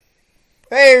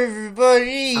Hey I'm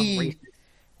everybody! racist.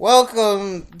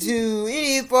 Welcome to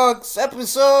IdiotBox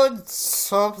episode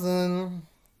something.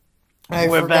 I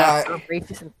We're back. forgot. I'm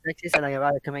racist and sexist, and I'm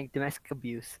about to commit domestic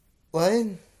abuse. What?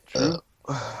 True. Cease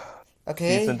and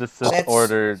Okay, desist that's...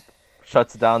 order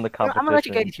shuts down the I'm gonna let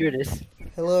you competition. guys hear this.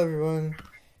 Hello everyone.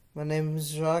 My name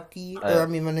is Rocky, my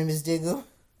name is Diggle.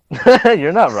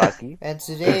 You're not Rocky. And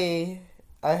today,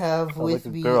 I have Sounds with like a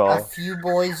me girl. a few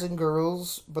boys and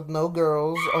girls, but no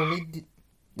girls, only...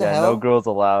 The Yeah, hell? no girls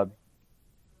allowed.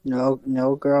 No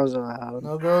girls allowed.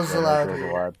 No girls Yeah, no allowed girls here.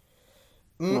 allowed.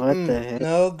 What the heck?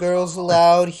 No girls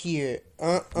allowed here.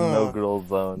 No girls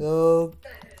zone. No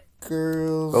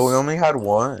girls. But we only had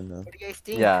one. What do you guys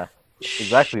think? Yeah,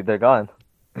 exactly. They're gone.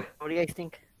 What do you guys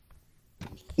think?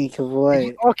 Think of what?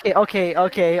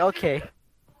 Okay.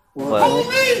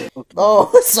 What?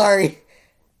 Oh, sorry.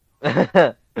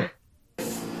 Stop!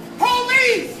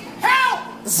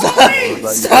 What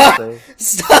was that you Stop! gonna say?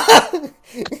 Stop!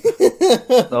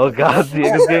 Oh God,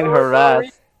 Diego's getting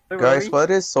harassed. Guys, what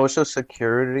is Social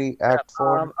Security Act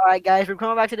for? Alright guys, we're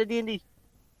coming back to the D&D.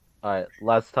 All right,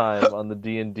 last time on the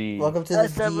D&D. Welcome to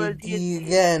That's the never D&D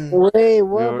again. Wait, We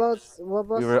were- what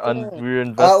about We were that?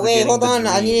 investigating. Wait, hold on. the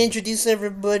I need to dream. introduce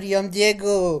everybody. I'm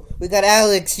Diego. We got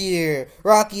Alex here.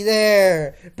 Rocky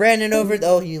there. Brandon over.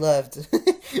 Oh, he left.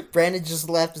 Brandon just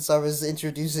left as I was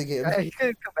introducing him. He's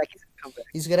gonna come back.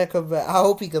 He's gonna come back. I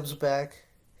hope he comes back.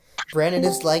 Brandon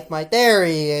is like my. There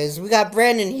he is. We got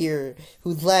Brandon here,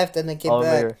 who left and then came I'm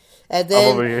back. here. And I'm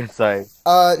over then, here. Sorry.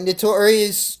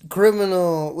 notorious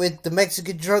criminal with the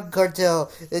Mexican drug cartel,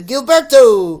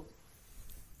 Gilberto.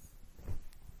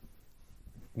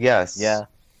 Yes. Yeah.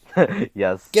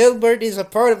 Yes. Gilbert is a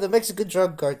part of the Mexican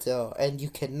drug cartel, and you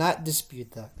cannot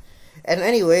dispute that. And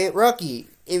anyway, Rocky,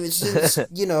 it was since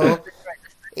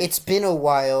it's been a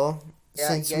while Yeah,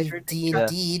 since you guys we heard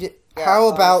D&D'd. Yeah, How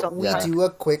about something we like- do a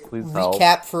quick Please help.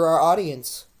 recap for our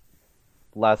audience?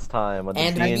 Last time on the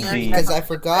And D&D. me, because I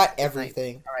forgot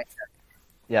everything. Alright,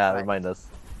 Yeah, Alright. remind us.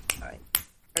 alright,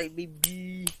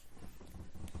 baby.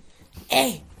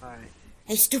 Hey, Alright.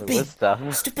 hey, Wait, stupid, what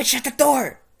stuff? stupid, shut the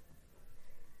door.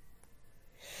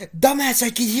 Dumbass,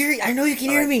 I can hear you. I know you can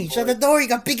hear me. Shut the door. You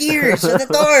got big ears. Shut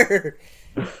the door.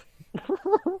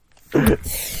 I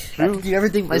can do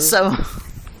everything myself.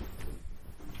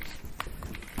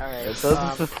 Alright. It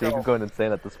doesn't just Diego going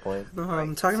insane at this point. No,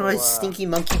 I'm talking So, to my stinky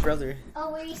monkey brother. Oh,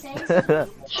 what are you saying?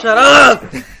 Shut up!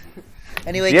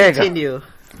 Anyway, Diego. continue.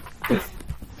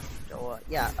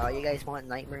 So, you guys want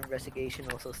Nightmare Investigation?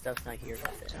 Also, Steph's not here.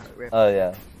 Rip. Oh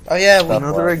yeah. Oh yeah, we,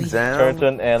 Another She exam. turned to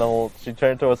an animal. She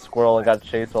turned to a squirrel and got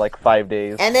chased for like 5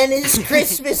 days. and then it's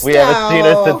Christmas We now. haven't seen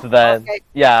her since then. Okay.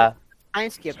 Yeah. Time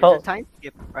skip. So- It's a time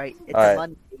skip, right? It's Alright. a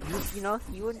Monday.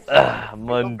 You would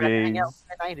Mondays. hang out with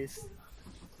Leonidas.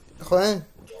 Hold on.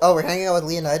 Oh, we're hanging out with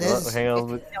Leonidas. Hang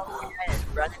on.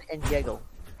 Brandon and Diego.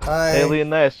 Hi. Hey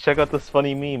Leonidas, check out this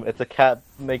funny meme. It's a cat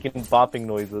making bopping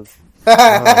noises.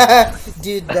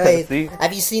 Dude, wait. See?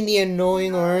 Have you seen the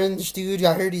annoying orange, dude?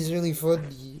 I heard he's really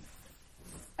funny.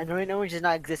 Annoying Orange does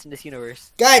not exist in this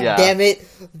universe. God Yeah. damn it!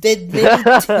 They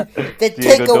take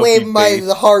Diego, away don't be my bait.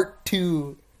 heart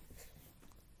too.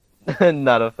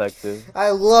 Not effective.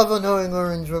 I love annoying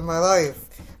orange with my life.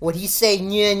 What he say?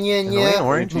 Nya nya Annoying nya.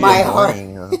 orange is My heart.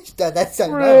 annoying, That's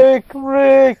not Rick.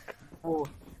 Oh,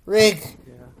 Rick,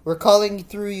 yeah. we're calling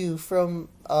through you from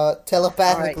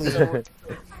telepathically.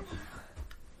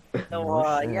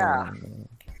 Alright, yeah.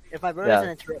 If my brother Yeah.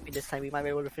 doesn't interrupt me this time, we might be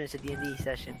able to finish the D&D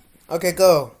session. Okay,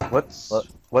 go.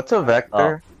 What's a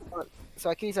vector? So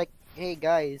Aki's like, hey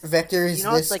guys, Vector is you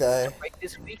know this it's like guy. break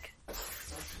this week.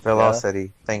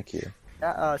 Velocity. Thank you.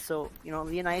 So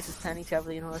Leonidas is planning to have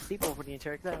a sleepover the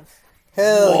entire class.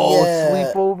 Hell Whoa, yeah!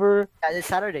 sleepover. Yeah, this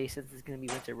Saturday since it's gonna be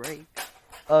winter break.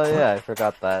 Oh yeah, I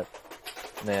forgot that.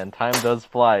 Man, time does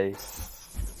fly.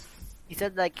 He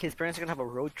said like his parents are gonna have a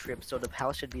road trip, so the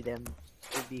house should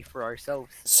be for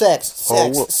ourselves. Sex, Oh,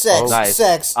 nice.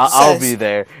 sex. I'll sex. be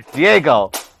there.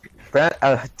 Diego.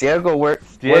 Diego, Diego, we're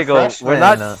freshmen.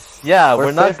 not. Yeah, We're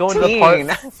we're not going to the 15.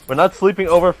 park. We're not sleeping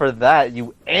over for that,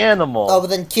 you animal. Oh, but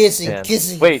then kissing, Man.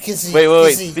 kissing, Wait, kissing, wait.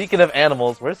 kissing. Speaking of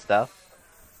animals, where's Steph?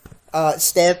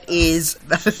 Steph is.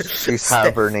 She's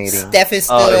hibernating. Steph is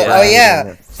still. Oh, Oh yeah.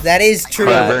 yeah, that is true.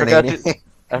 Yeah, I forgot Hibernating.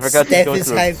 I forgot Steph to go is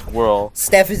to a hype. squirrel.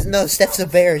 Steph's a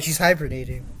bear. She's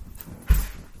hibernating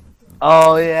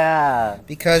Oh yeah.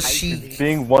 because she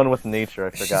Being one with nature,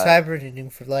 I she's forgot.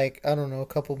 hibernating for like I don't know a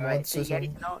couple Alright, months so or you guys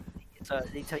something. know, so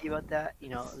they tell you about that,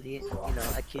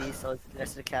 Achilles tells the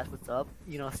rest of the cast what's up.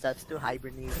 Steph's still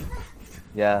hibernating.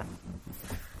 Yeah.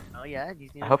 Oh yeah,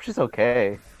 I hope she's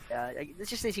okay. let's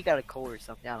just say she got a cold or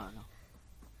something. I don't know.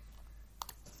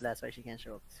 That's why she can't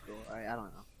show up to school. Alright, I don't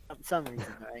know. Some reason,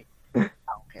 alright? I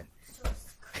don't care.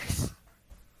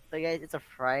 So guys, it's a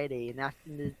Friday, and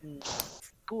after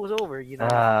school's over, you know.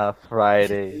 Ah,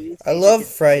 Friday. I love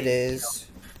Fridays.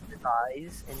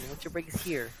 Eyes, and winter break is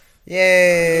here.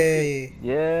 Yay!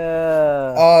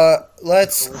 Yeah.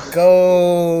 Let's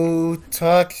go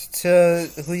talk to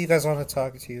who you guys want to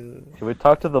talk to. Can we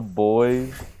talk to the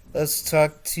boys? Let's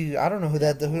talk to I don't know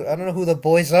I don't know who the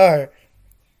boys are.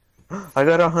 I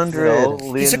got 100.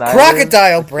 He's a Leonidas,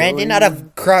 crocodile, Brandon. Not a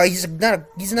Achilles.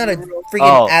 He's not a freaking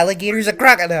Oh. alligator. He's a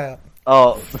crocodile.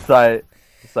 Oh, sorry.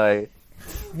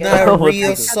 Not a What's real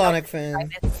this? Sonic I fan.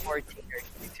 did 14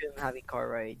 due to him having car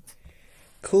rides.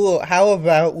 Cool. How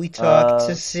about we talk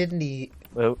to Sydney?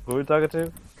 Who are we talking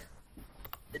to?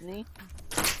 Didn't he?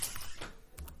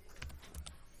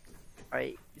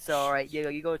 Alright, so alright, Diego,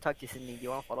 you go talk to Sydney. Do you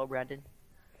want to follow Brandon?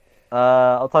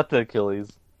 I'll talk to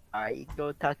Achilles. Alright,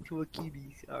 go talk to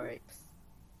Achilles. Alright.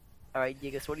 Alright,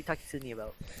 Diego, so what do you talk to Sydney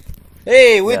about?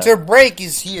 Hey, winter break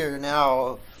is here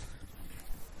now.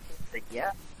 Like,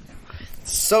 yeah.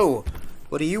 So,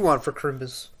 what do you want for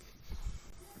Crimbus?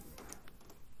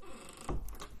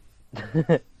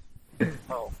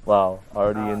 Oh, Wow,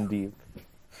 already in deep.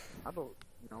 how about,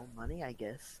 money, I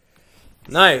guess.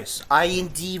 Nice. I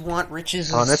indeed want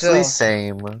riches. Honestly,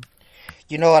 same.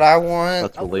 You know what I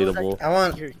want? That's relatable. I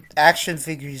want action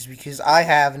figures because I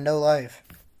have no life.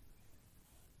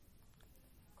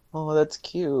 Oh, that's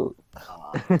cute.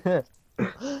 Aw.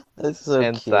 That's so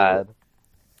And cute. sad.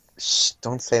 Shh,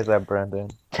 don't say that, Brandon.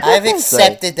 I've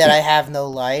accepted that I have no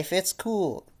life. It's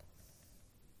cool.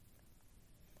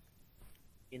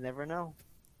 You never know.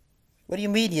 What do you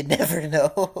mean you never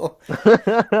know?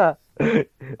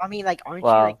 I mean, like, aren't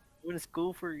Wow. you, like, going to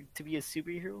school to be a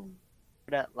superhero?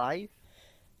 For that life?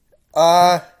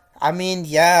 I mean,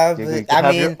 yeah, You but can I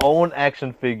have your mean, own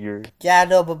action figure. yeah,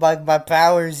 no, but my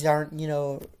powers aren't,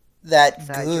 that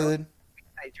Besides, good.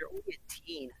 Guys, you're only a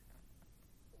teen.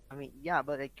 I mean, yeah,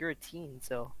 but, like, you're a teen,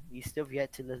 so you still have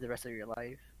yet to live the rest of your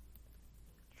life.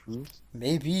 True.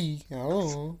 Maybe. I don't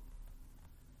know.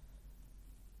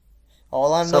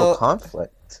 All I So know,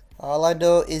 conflict. all I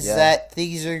know is Yeah. that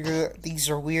things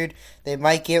are weird. They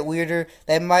might get weirder.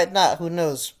 They might not. Who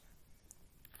knows?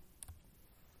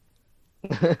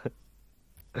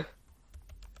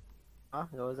 Huh?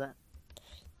 What was that?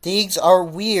 Things are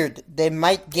weird. They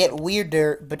might get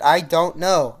weirder, but I don't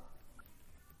know.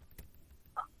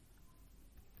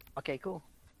 Okay, cool.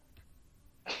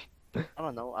 I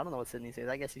don't know. I don't know what Sydney says.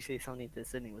 I guess you say something that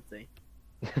Sydney would say.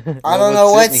 I don't would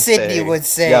know what Sydney Sydney say? would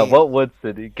say. Yeah, what would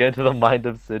Sydney? Get into the mind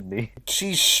of Sydney.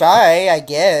 She's shy, I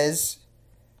guess.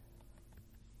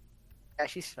 Yeah,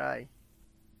 she's shy.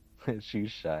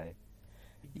 She's shy.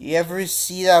 You ever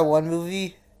see that one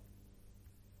movie?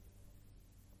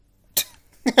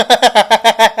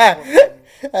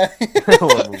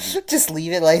 What movie? Just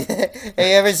leave it like that. Have you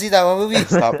ever seen that one movie?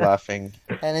 Stop laughing.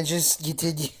 And then just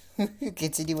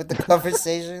continue with the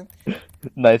conversation.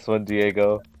 Nice one,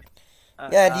 Diego.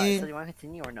 Yeah, dude. So you want to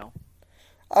continue or no?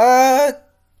 Alright,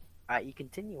 you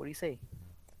continue. What do you say?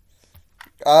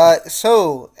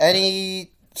 So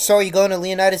are you going to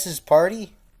Leonidas's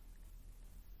party?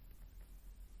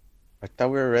 I thought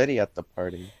we were already at the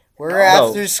party. We're No.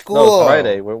 after No, school. it's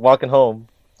Friday. We're walking home.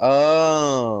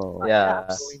 Oh. Yeah. I'm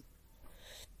going-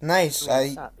 Nice. It's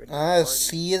not really a I'll party.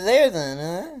 see you there then,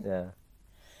 huh? Yeah.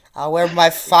 I'll wear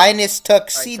my finest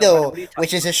tuxedo, what are you talking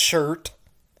which is a shirt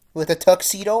with a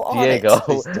tuxedo on Diego. it.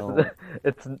 Please don't.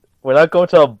 We're not going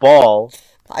to a ball.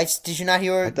 Did you not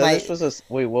hear I thought my? this was a.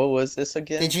 Wait, what was this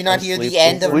again? Did you not A hear the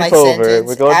end of sleepover? my Sleepover. sentence?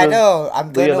 We're going I to know.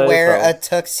 I'm gonna Leonidas' wear a house.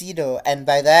 tuxedo, and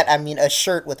by that I mean a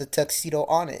shirt with a tuxedo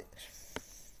on it,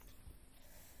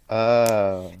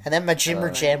 Oh. and then my jimmer Uh, What are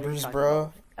you jambers, talking bro.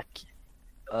 about? A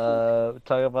kid.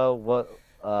 Talk about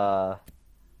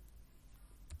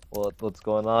what's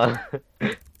going on.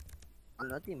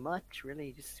 Nothing much,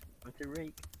 really. Just went to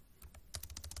rake.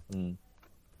 Hmm.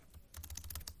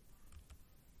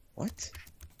 What?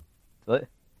 What?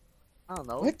 I don't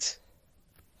know. What?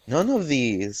 None of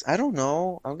these. I don't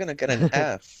know. I'm gonna get an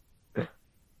F.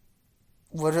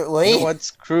 What? You Wait. know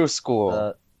what's crew school?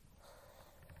 So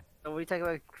what are you talking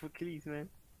about Achilles, man?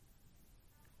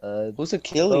 Who's so,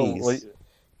 Achilles? wait,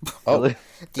 Oh, really?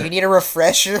 Do you need a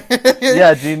refresher?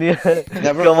 Yeah, do you need?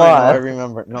 never Come mind. No, I on.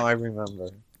 remember. No, I remember.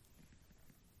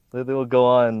 They will go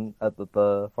on at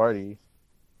the party.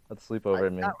 At the sleepover,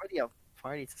 It's man. not really a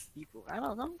party. It's a sleepover. I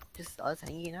don't know. Just us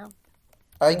hanging out.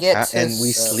 I get to. And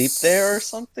we sleep there or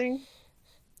something?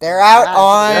 They're out Yeah,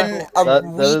 on yeah. a That is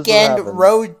what weekend happened.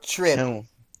 road trip.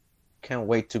 Can't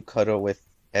wait to cuddle with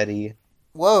Eddie.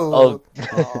 Whoa. Oh.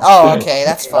 Oh, okay,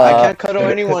 that's fine. I can't cuddle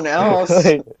anyone else.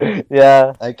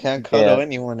 Yeah. I can't You cuddle can't.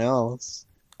 anyone else.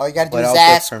 All you gotta do is Without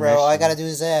their ask, bro. All I permission. gotta do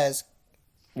is ask.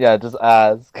 Yeah, just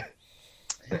ask.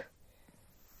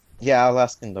 Yeah, I'll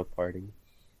ask in the party.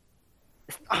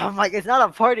 Oh my! It's not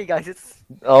a party, guys. It's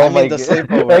Oh I my mean the god.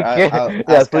 sleepover. I can't- I'll yeah, ask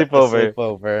at the sleepover.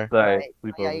 sleepover. Sorry, Alright,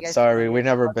 yeah, sleepover. you guys Sorry, can we hear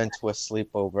never about been that. to a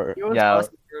sleepover. Nero's Yeah. bus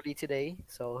is early today,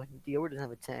 so Dior doesn't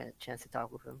have a chance to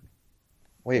talk with him.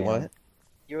 Wait, Damn. what?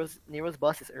 Nero's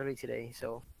bus is early today,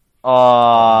 so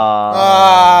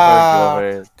Ah.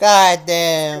 Poor God it's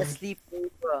damn. a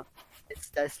sleepover. It's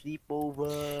that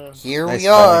sleepover. Here Nice we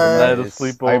trying, Night are. of guys. I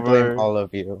blame sleepover. all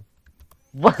of you.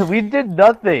 What? We did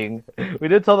nothing. We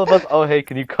did tell the bus, oh hey,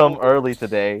 can you come early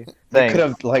today? You Thanks. could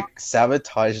have like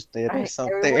sabotaged it or Alright,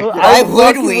 something. everyone- Why I was would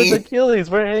talking we? with Achilles.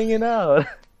 We're hanging out.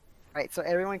 Right, so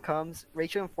everyone comes.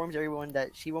 Rachel informs everyone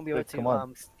that she won't be able Good, to come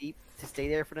on. stay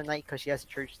there for the night because she has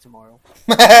church tomorrow.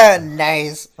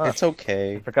 Nice. Huh. It's I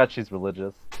okay. forgot she's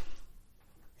religious.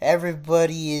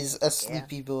 Everybody is a Yeah.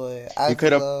 sleepy boy. I You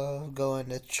could've- love going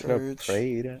to Could have church.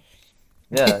 prayed.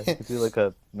 Yeah, you could do like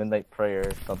a midnight prayer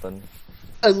or something.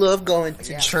 I love going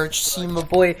to Yeah. church. See my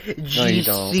boy No, you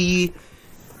don't.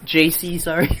 JC,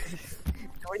 sorry.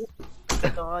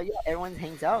 So yeah, everyone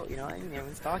hangs out. You know, what I mean,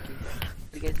 everyone's talking.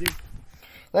 What do you guys do?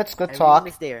 Let's go Everyone talk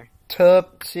is there. to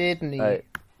Sydney Alright.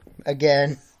 All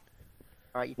again.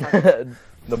 right, you talk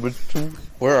Number 2.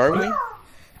 Where are we?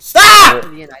 Stop! to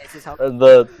Leonidas' house.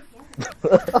 The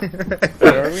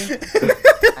Where are we?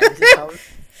 Leonidas' house.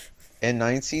 In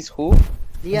 9C's who?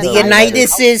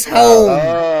 Leonidas' home.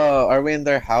 Oh, are we in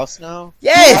their house now?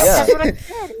 Yes. Yeah. That's what I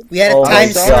said. We had a Oh time my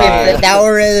skip, God. and now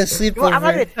we're at a You know what, I'm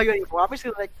not sleepover. gonna tell you anymore. I'm just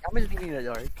leaving you in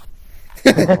the dark.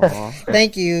 Aw.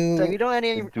 Thank So if you you. don't have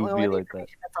any, It do know be any like that.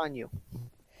 information, that's on you.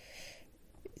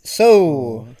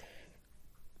 So,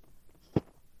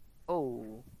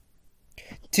 Oh.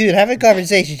 dude, having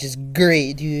conversations is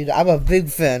great, dude. I'm a big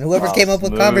fan. Whoever Wow, came up with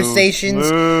smooth, conversations,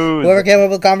 smooth. whoever came up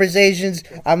with conversations,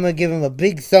 I'm gonna give him a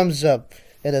big thumbs up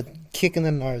and a kick in the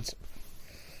nards.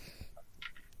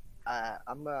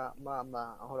 I'm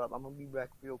hold up. I'm gonna be back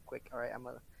real quick. All right, I'm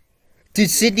gonna. Dude,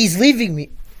 Sydney's leaving me.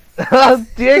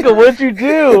 Diego, what'd you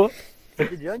do?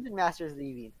 The dungeon master is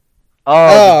leaving. Oh,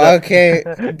 is that- okay.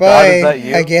 God, is Bye. that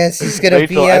you? I guess he's gonna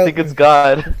Rachel, be out. I think it's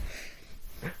God.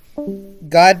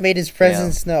 God made his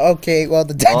presence known. Okay, well,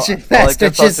 the Well, dungeon well, I master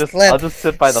guess I'll just I'll left. just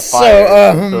sit by the So,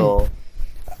 fire until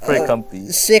pretty comfy.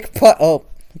 Sick putt. Oh,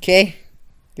 okay.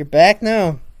 You're back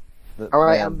now. All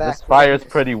right, Man, I'm back. This fire's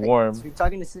pretty warm. So you're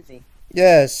talking to Sydney.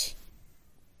 Yes.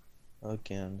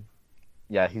 Again.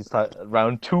 Yeah, he's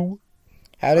round 2.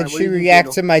 How Alright, did what she do you think, react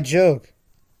Randall? to my joke?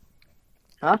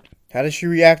 Huh? How did she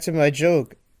react to my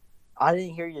joke? I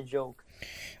didn't hear your joke.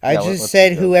 I Yeah, just what's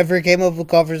said the joke? whoever came up with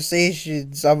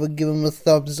conversations, I'm gonna give him a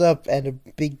thumbs up and a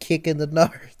big kick in the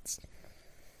nards.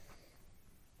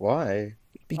 Why?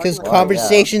 Because Why, yeah.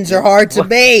 conversations are hard to What?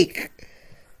 make.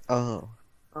 Oh.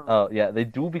 Oh, yeah, they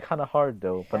do be kind of hard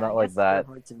though, but Yeah, not I like guess they're that.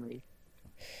 hard to make.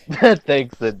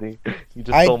 Thanks, Sydney. You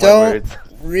just I stole my don't- words.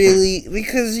 Really,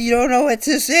 because you don't know what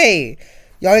to say.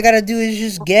 All you gotta do is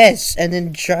just guess and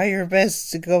then try your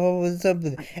best to come up with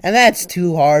something. And that's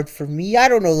too hard for me. I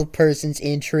don't know the person's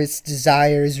interests,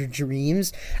 desires, or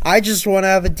dreams. I just want to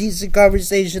have a decent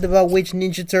conversation about which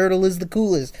Ninja Turtle is the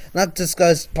coolest, not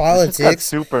discuss This just got politics.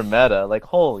 super meta. Like,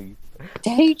 holy.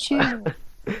 Hate you.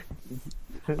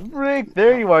 Rick,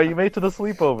 there you are. You made it to the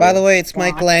sleepover. By the way, it's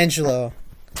Michelangelo.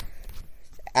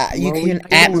 You Well, can we-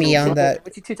 at me on that.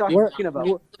 What you two talking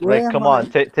about? Rick, come on.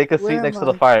 Take a seat Where next am to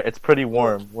the I? fire. It's pretty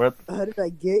warm. We're How did I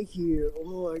get here?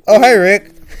 Oh, Oh, hi,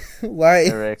 Rick. Why?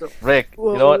 Hey, Rick. Rick,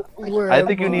 Well, you know what? where I am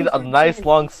think you I? need a nice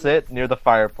long sit near the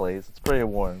fireplace. It's pretty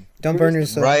warm. Don't burn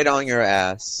yourself. Right on your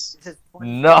ass. This is Oh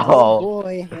No.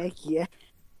 boy, heck yeah.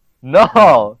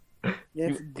 No. Let's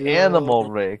You go.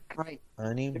 animal, Rick. right.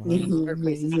 Honey, Yeah,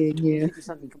 yeah, yeah. Do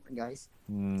something, come on, guys.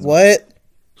 Mm. What?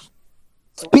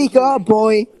 Speak up,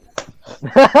 boy.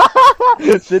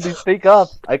 Sydney, speak up.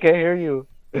 I can't hear you.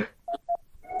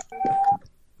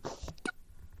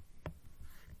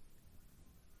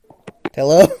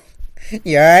 Hello?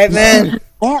 You alright, man?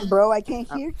 Damn, bro, I can't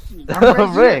hear you.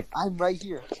 Rick. I'm right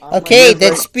here. Okay, You're then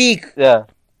right. speak. Yeah.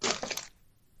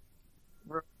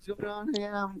 What's going on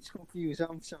here? I'm just confused.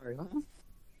 I'm sorry.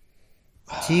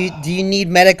 Huh? Do you need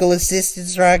medical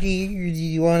assistance, Rocky? Or do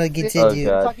you want to continue?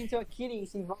 God. I'm talking to a kitty.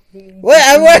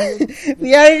 What? We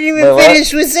haven't even Wait, what?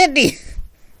 finished with Sydney.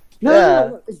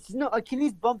 No, Yeah. no,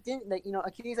 Achilles bumped in, like,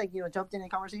 Achilles, like, jumped in a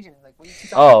conversation. Like, what are you two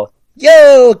talking Oh.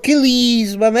 Yo,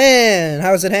 Achilles, my man.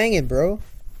 How's it hanging, bro?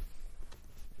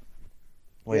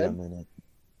 wait a Good?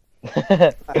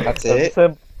 minute. That's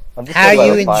it? I'm just How thinking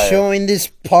about you a fire. enjoying this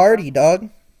party, dog?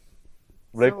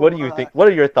 Rick, So, what do you think? What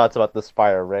are your thoughts about this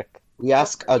fire, Rick? We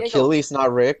ask Diego. Achilles,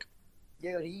 not Rick.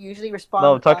 Diego, do you usually respond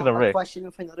No, I'm talking to a Rick. question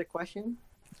with another question?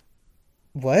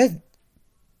 What?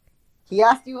 He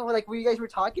asked you like what you guys were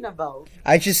talking about.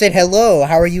 I just said hello.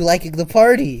 How are you liking the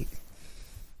party?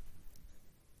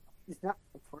 It's not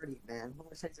a party, man. What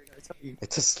was I gonna tell you?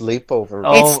 It's a sleepover.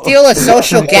 Oh. It's still a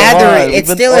social Come gathering. on, we've It's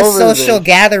been still a over social this.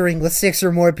 gathering with 6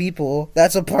 or more people.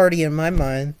 That's a party in my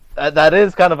mind. That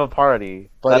is kind of a party.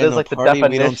 But That in is a like the party,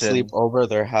 definition. we don't sleep over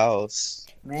their house.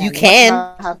 Man, You must can.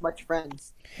 not have much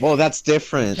friends. Well, that's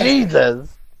different. Jesus.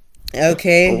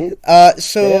 Okay. Damn,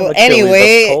 So Achilles,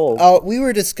 anyway, that's cold. we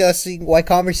were discussing why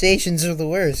conversations are the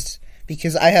worst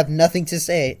because I have nothing to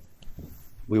say.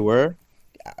 We were?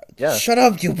 Yeah. Shut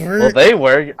up, Gilbert. Well, they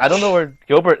were. I don't know where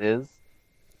Gilbert is.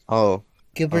 Oh.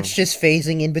 Gilbert's just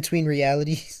phasing in between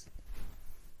realities.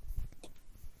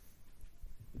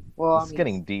 Well, I It's mean,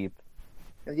 getting deep.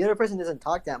 if the other person doesn't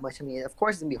talk that much, I mean, of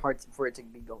course it's gonna be hard for it to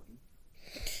be going.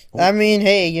 I mean,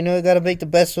 hey, you know, you gotta make the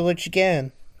best of what you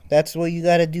can. That's what you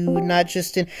gotta do, not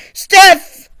just in.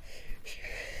 Steph!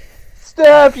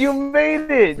 Steph, you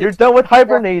made it. You're done with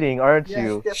hibernating, aren't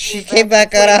you? She came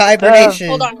back out of hibernation.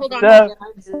 Hold on. Steph.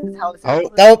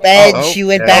 Oh. Nope, and Oh, she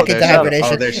went there- back there into she-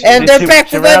 hibernation. oh, there she And is. they're She- back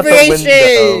she to ran out the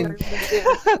hibernation!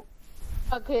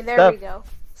 Okay, there Steph. we go.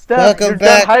 Steph, Welcome you're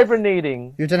back. done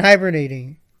hibernating. You're done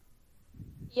hibernating.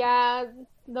 Yeah,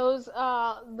 those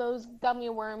gummy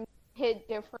worms hit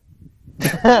different.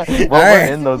 Well, Alright.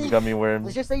 we're in those gummy Let's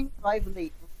worms. just say you arrive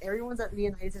late. Everyone's at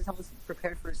Leonidas' house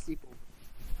prepared for a sleepover.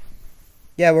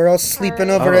 Yeah, we're all sleeping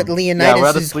Alright. over at Yeah, we're at a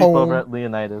Leonidas' sleepover home. at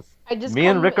Leonidas. I just Me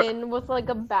and come Rick are- in with like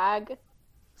a bag.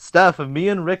 Steph, if me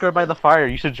and Rick are by the fire,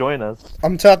 you should join us.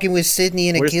 I'm talking with Sydney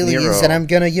and Where's Achilles, Nero? and I'm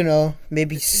gonna, you know,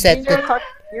 maybe set the.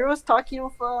 Nero's talking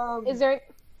with Is there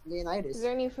Leonidas.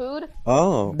 any food?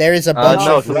 Oh. There is a bunch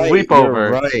no, of. it's a Right, sleepover.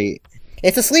 you're right.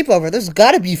 It's a sleepover. There's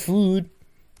gotta be food.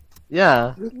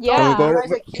 Yeah. Yeah.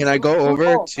 Can I go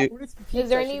over to- Is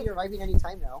there any- arriving any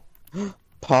time now?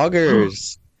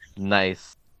 Poggers.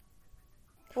 Nice.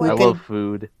 Who I can, love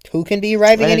food. who can be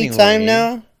arriving anytime Anyway.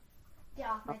 now?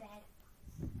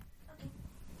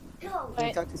 Can you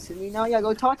But talk to Sydney now? Yeah,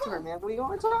 go talk to her, man. What do you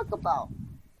want to talk about?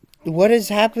 What is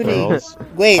happening? Girls.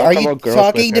 Wait, Talk are you about girls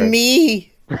talking with to her.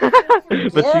 me? But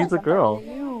Yes, she's a I'm talking girl. to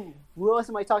you. Who else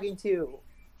am I talking to?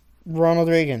 Ronald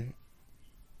Reagan.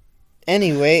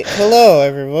 Anyway, hello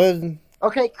everyone.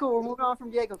 Okay, cool. We're moving on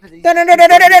from Diego because he's.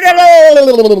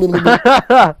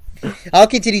 I'll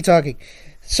continue talking.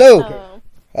 So,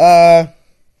 oh.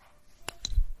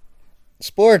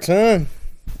 sports, huh?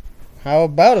 How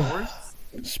about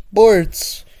them?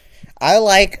 Sports. I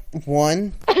like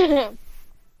one.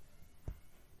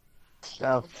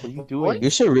 Steph, what are you doing? You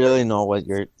should really know what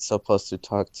you're supposed to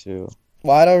talk to.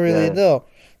 Well, I don't really Yeah. know.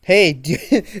 Hey,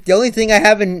 the only thing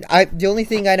the only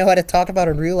thing I know how to talk about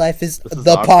in real life is This is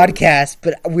the awkward. podcast.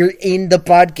 But we're in the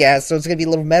podcast, so it's gonna be a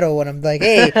little metal when I'm like,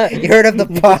 "Hey, you heard of the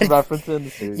You just pod? reference it in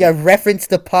the series. Yeah, reference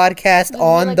the podcast You'd be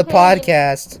on like, the "Hey."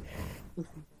 podcast."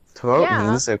 Throw Yeah.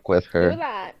 music with Do her.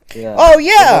 that. Yeah. Oh I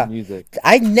yeah, love music.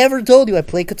 I never told you I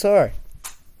play guitar.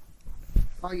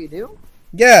 Oh, you do?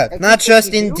 Yeah, I not think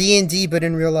just you in do. D&D, but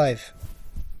in real life.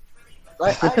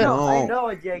 I know, I No.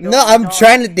 know, Diego. No, I I'm know.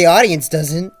 trying to. The audience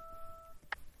doesn't.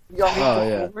 You want me to Oh, come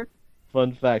yeah. over?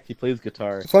 Fun fact, he plays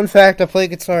guitar. Fun fact: I play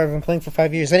guitar. I've been playing for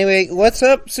 5 years. Anyway, what's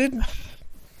up, Sid?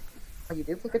 Oh, you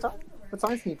do play guitar? What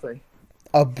songs can you play?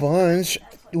 A bunch.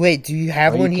 Wait, do you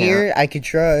have Oh, you one here? I could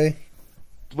try.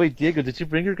 Wait, Diego, did you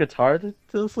bring your guitar to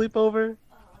the sleepover?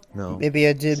 No. Maybe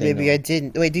I did. Say Maybe no. I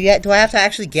didn't. Wait, do I have to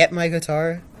actually get my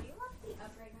guitar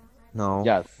No.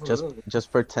 Yes.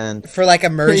 Just pretend. for like You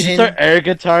immersion? start air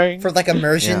guitaring? For like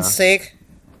immersion's Yeah. sake?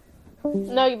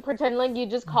 No, you pretend like you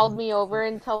just called me over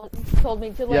and told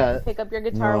me to like Yeah. pick up your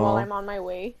guitar No. while I'm on my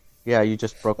way. Yeah, you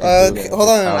just broke into Okay, the hold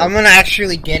on. guitar. I'm gonna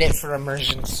actually get it for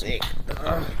immersion's sake.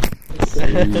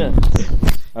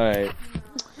 Alright.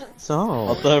 So,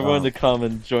 I'll tell everyone to come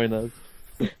and join us.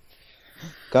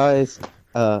 guys,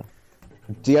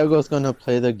 Diego's gonna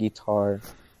play the guitar.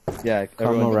 Yeah, Come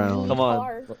everyone, around. Come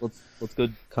on. Let's go.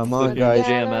 Come Let's on, go guys.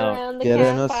 jam out. Around the Get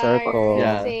in a campfire, circle.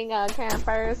 Yeah. Sing a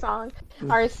campfire song.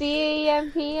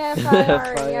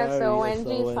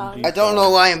 RCAMPFIRESONG song. I don't know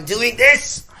why I'm doing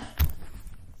this.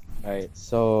 Alright.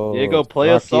 So, Diego, play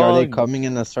a Rocky, are they song. coming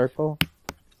in a circle?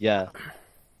 Yeah.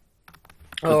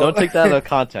 But don't take that out of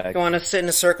context. Go on, let's sit in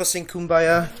a circle, sing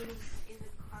Kumbaya.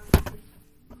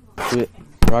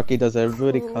 Rocky, does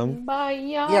everybody come? Kumbaya.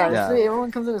 Yeah, Yeah. so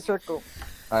everyone comes in a circle.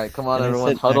 Alright, come on, Can I everyone,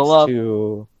 sit huddle next up.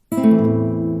 to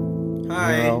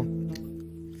Hi. Nero?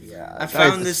 Yeah. I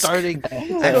found this. starting.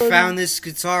 I found this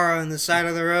guitar on the side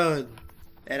of the road,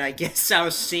 and I guess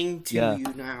I'll sing to Yeah.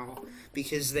 you now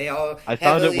because they all I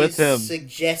found it heavily with him.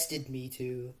 suggested me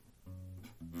to.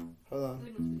 Hold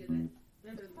on.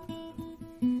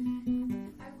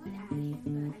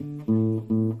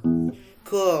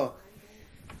 Cool.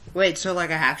 Wait, so like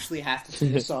I actually have to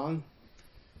sing a song?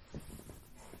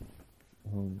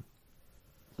 We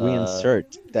Uh,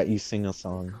 insert that you sing a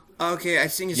song. Okay, I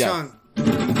sing a Yes. song.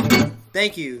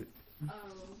 Thank you.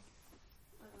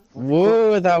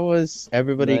 Whoa, that was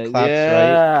everybody claps, right?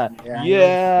 yeah. Yeah.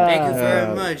 Yeah. Thank you very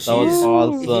Yeah, much. That was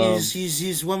awesome.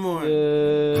 He's one more.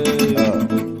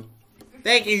 Yeah.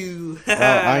 Thank you.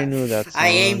 Well, I knew that song. I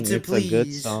aim to it's a good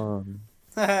please. song.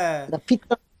 the The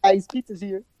pizza, guys, pizza's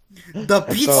here. pizza.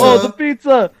 Oh, the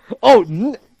pizza. Oh,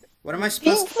 What am I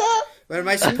supposed? What am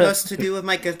I supposed to do with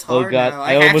my guitar Oh, God, now?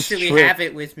 I I almost actually tripped. have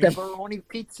it with me. Pepperoni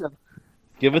pizza.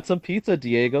 give it some pizza,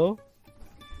 Diego.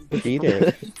 Eat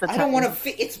it. Pizza I don't time. want to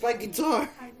fit. It's my guitar.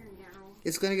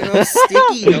 It's gonna get all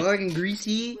sticky, dog, and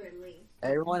greasy.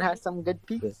 Everyone has some good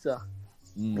pizza.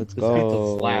 Let's This pizza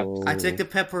go. slaps. I took the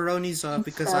pepperonis off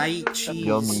because I eat cheese.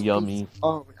 Yummy, yummy.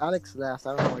 Oh, Alex left.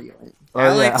 I don't know where you went. Oh, yeah,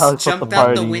 Alex left jumped the out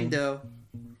the party. window.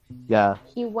 Yeah.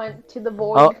 He went to the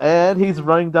void. Oh, and he's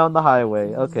running down the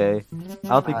highway. Okay. I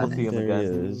don't think we'll see him There he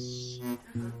again. is.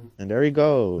 And there he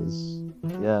goes.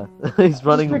 Yeah. he's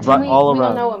running Just pretend all we don't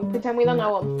around. know him. Pretend we don't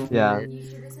know him. Yeah.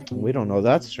 We don't know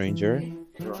that stranger.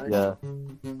 Yeah.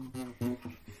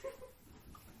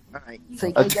 Alright, so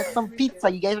you guys got some pizza.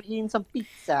 You guys are eating some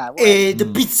pizza. What?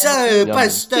 The pizza,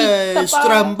 pasta, Pizza.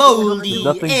 stromboli,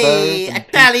 Nothing better than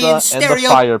Italian pizza and the stereo,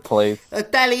 fireplace.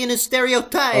 Italian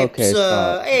stereotypes. Okay,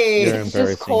 stop. Hey, You're It's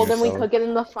embarrassing just cold and we yourself. cook it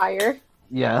in the fire.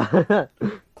 Yeah.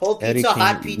 cold Eddie, pizza, can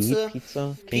hot you pizza. eat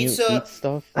pizza? Can Pizza. you eat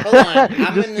stuff? Hold on,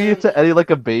 I'm Just feed it to Eddie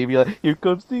like a baby. Like, here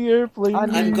comes the airplane.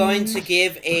 I'm going to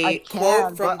give I a can,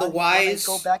 quote from but the when wise.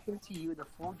 I go back into you, the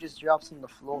food just drops on the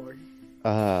floor.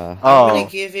 I'm Oh, gonna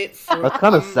give it. that's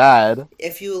kind of sad.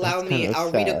 If you allow That's me, kinda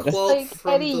I'll read a sad. quote Like,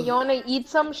 from Eddie, the. you wanna eat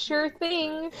some? Sure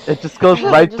thing. It just goes Yeah,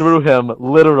 right just- through him,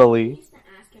 literally.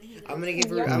 I'm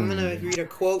gonna read a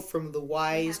quote from the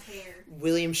wise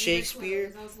William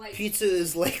Shakespeare. Pizza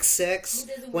is like sex.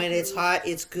 When it's hot,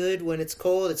 it's good. When it's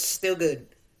cold, it's still good.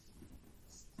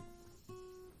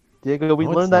 Diego, we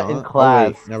No, it's learned that in not.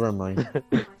 class. Oh, wait, never mind.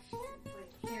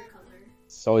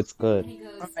 So it's good.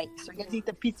 Alright, so you guys eat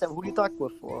the pizza. Who do you talk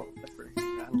with for?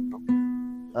 I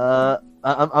don't know.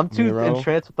 I'm too Nero?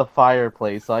 entranced with the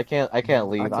fireplace, so I can't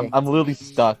leave. Okay. I'm literally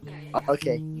stuck.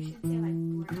 Okay.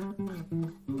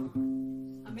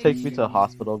 Take me to a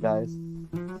hospital, guys.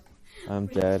 I'm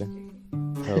dead.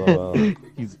 LOL.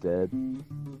 He's dead.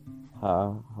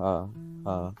 Ha ha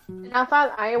ha. And I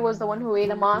thought I was the one who ate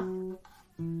a moth.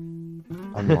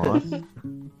 A moth?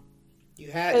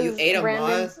 You 'Cause ate a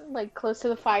Brandon's, moth. like close to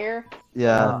the fire.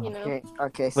 Yeah. You know. Okay.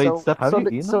 Okay. Wait, so, Steph, have so, you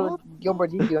eaten so, a moth? Gilbert,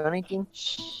 do you do anything?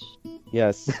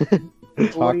 Yes.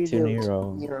 What Talk do you to do?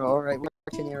 Nero. Nero, alright. What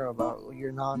to Nero about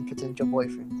your non-potential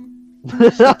boyfriend?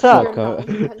 Fuck You're up.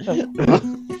 not-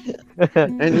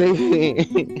 And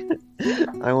maybe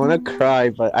I want to cry,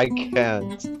 but I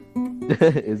can't.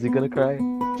 Is he gonna cry?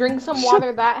 Drink some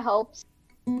water, that helps.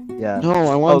 Yeah. No,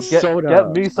 I want get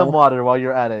soda. me some water while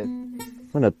you're at it. I'm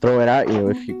gonna throw it at you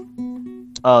if you.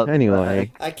 Uh,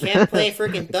 Anyway, I can't play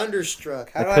freaking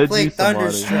Thunderstruck. How do I could play use some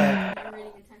water. Thunderstruck?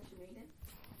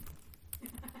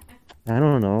 I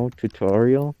don't know.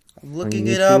 Tutorial. I'm looking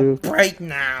On it up YouTube. right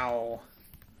now.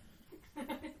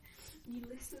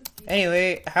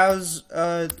 Anyway, how's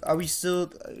are we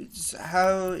still?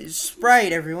 How is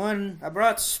Sprite, everyone? I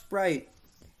brought Sprite.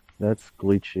 That's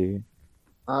glitchy.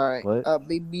 Alright. What?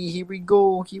 Baby, here we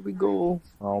go. Here we go.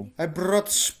 I brought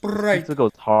Sprite. pizza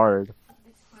goes hard.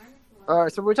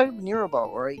 Alright, so we're talking to Nero about,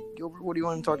 alright? Gilbert, what do you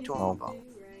want to talk to him Oh. about?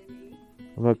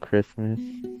 How about Christmas?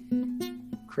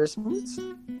 Christmas?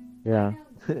 Yeah.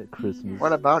 Christmas.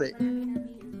 What about it?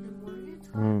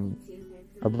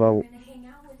 About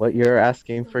what you're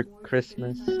asking for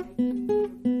Christmas?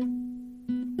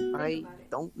 I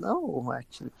don't know,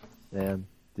 actually. Man,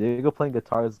 Diego playing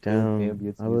guitar is good Damn.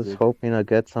 ambient I was music. hoping to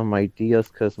get some ideas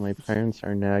because my parents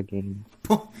are nagging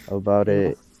about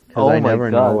it. Because Oh I my never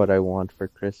God. know what I want for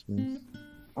Christmas.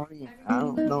 Oh, yeah, I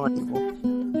don't know anymore.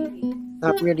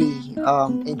 Not really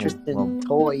interested in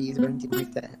toys or anything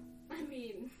like that.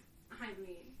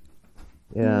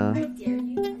 Yeah.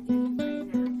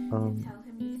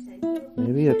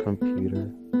 Maybe a computer.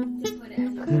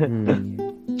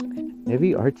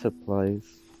 Maybe art supplies.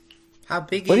 How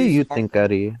big What do is? you think,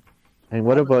 Eddie? And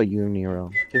what about you,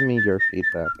 Nero? Give me your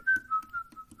feedback.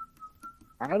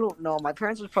 I don't know. My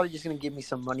parents are probably just gonna give me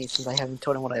some money since I haven't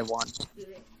told them what I want.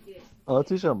 Oh,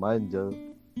 teach your mind, Joe.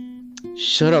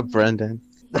 Shut up, Brendan.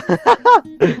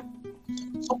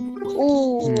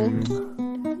 Ooh.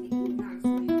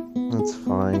 That's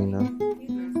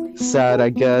fine. Sad, I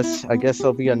guess. I guess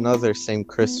it'll be another same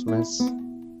Christmas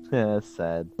Yeah, it's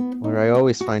sad. where I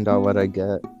always find out what I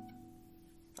get.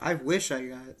 I wish I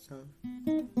got some.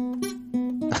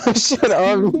 Shut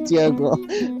up, Diego.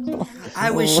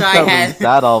 I wish Oh, I That was had.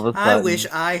 sad all of a I sudden. wish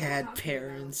I had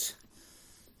parents.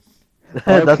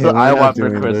 That's Okay, what I we're want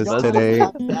not for doing this Christmas. today.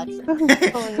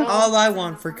 Oh, no. All I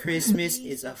want for Christmas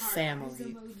is a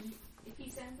family.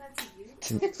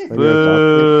 So you're adopted?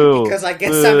 Boo! Because I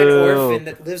guess I'm an Boo. orphan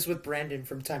that lives with Brandon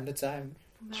from time to time.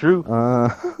 True.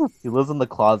 He lives in the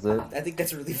closet. I think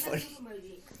that's really funny.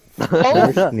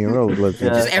 Nero lives in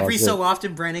Yeah. Just the every so closet.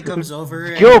 often, Brandon comes over.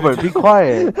 And Gilbert, be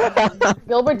quiet.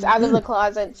 Gilbert's out of the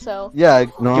closet, so. Yeah,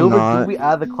 No, I'm Gilbert not. could be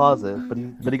out of the closet,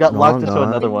 but he got No, locked I'm into not.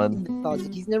 another In one. the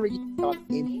closet. He's never even gone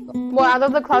in the closet. Well, out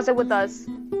of the closet with us.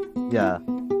 Yeah.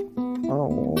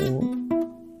 Oh.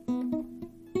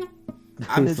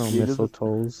 I'm Please no just-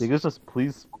 mistletoes. Diego's just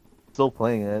please still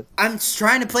playing it. I'm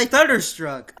trying to play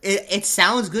Thunderstruck. It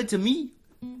sounds good to me.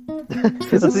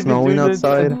 Is it snowing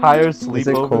outside? Entire Is it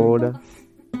sleepover. cold?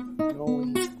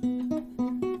 No,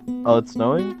 Oh, it's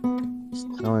snowing.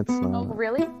 No, it's Oh, not.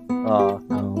 really? Oh,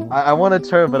 No. I want to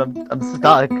turn, but I'm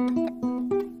stuck.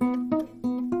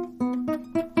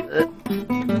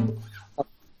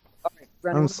 Alright,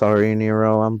 Brandon, I'm sorry,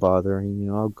 Nero. I'm bothering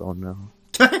you. I'll go now.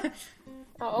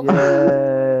 Oh,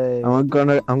 okay. Yay! I'm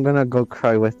gonna go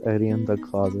cry with Eddie in the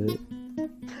closet.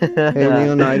 Hey,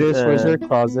 Leonidas, where's your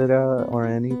closet at? Or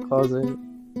any closet?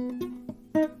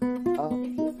 I'll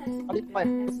leave my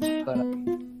but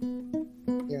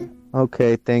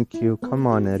Okay, thank you. Come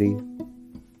on, Eddie.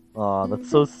 Aw, that's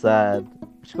so sad.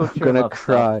 We should go I'm cheer him gonna up,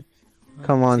 cry.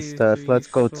 Come on, 2, Steph, 3, let's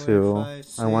go 4, too. 5,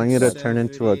 I want you to 6, turn 7,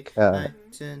 into a 8, cat. 9,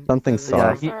 10, Something 11,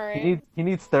 Yeah, soft. Alright. he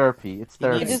needs therapy. It's He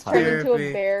You therapy needs just time. turned into a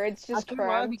Therapy. bear. It's just after a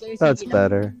while, crap. you guys That's need to get-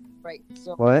 better. Right,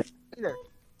 so What?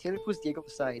 Taylor puts Diego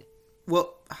aside.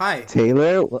 Well, hi.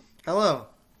 Taylor? Hello.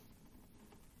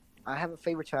 I have a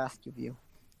favor to ask of you.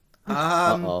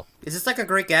 Uh-oh. Is this like a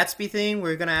Great Gatsby thing where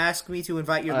you're gonna ask me to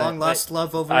invite your long lost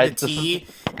love over Alright, to this tea,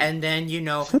 and then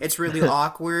it's really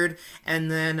awkward, and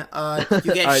then you get Alright,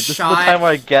 this is the shot. time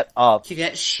where I get up. You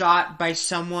get shot by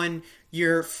someone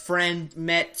your friend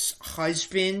met's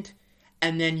husband,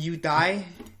 and then you die,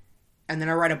 and then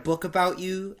I write a book about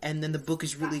you, and then the book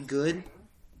is really good.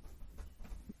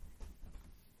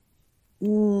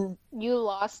 Mm, You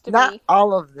lost not me.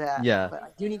 all of that. Yeah. But I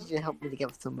do need you to help me to get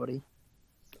with somebody.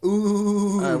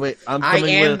 Ooh. Wait, I'm I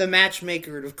coming am with. the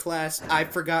matchmaker of class. I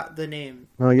forgot the name.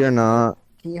 No, you're not.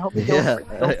 Can you help me get Yeah, with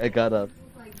Rachel? I got up.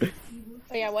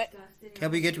 Oh, yeah, what?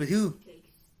 Can we get with who?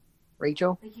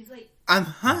 Rachel?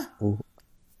 Huh?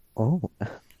 Oh.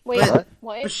 Wait, What?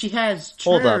 what? But she has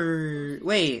Hold up.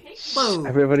 Wait. Whoa.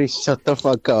 Everybody shut the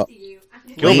fuck up.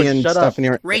 Gilbert, Me and shut up. Stephanie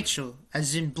are... Rachel,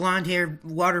 as in blonde-haired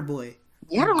water boy.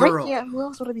 Yeah, Girl. right. Yeah, who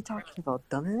else would I be talking about,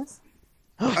 dumbass?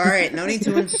 Alright, no need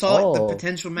to insult the Oh.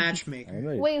 potential matchmaker.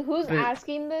 Alright. Wait, who's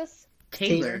asking this?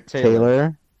 Taylor.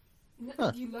 Taylor?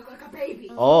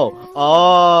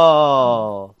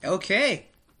 Oh. Okay.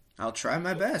 I'll try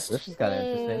my best. This is kind of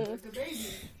interesting.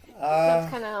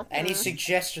 That's kind of Any a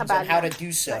suggestions bad on how to one. do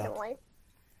I so? don't like.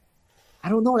 I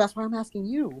don't know. That's why I'm asking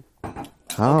you.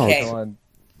 How? Okay. Come on,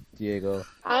 Diego.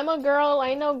 I'm a girl.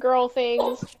 I know girl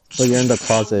things. But you're in the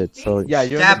closet, so... Yeah,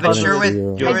 you're Yeah, in the but closet. you're with-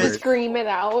 you. you're I with- just scream it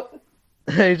out.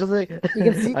 He's just like, You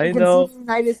can see, I you can know. see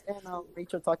Leonidas and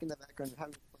Rachel talking in the background.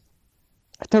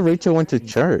 I thought Rachel went to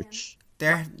church.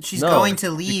 She's No, going to she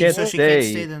leave, can't so she can't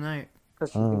stay. stay the night. Because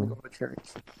she's going to Oh. go to church.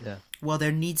 Well,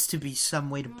 there needs to be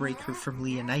some way to break her from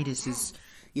Leonidas's,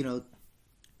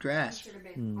 grasp.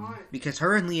 Because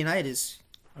her and Leonidas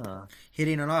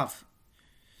hitting it off.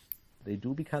 They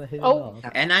do be kind of hitting Oh.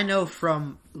 off. And I know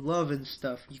from love and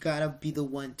stuff, you gotta be the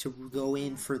one to go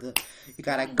in you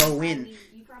gotta go in.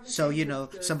 So,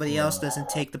 somebody else doesn't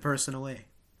take the person away.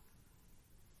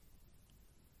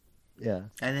 Yeah.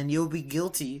 And then you'll be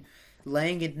guilty,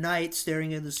 laying at night,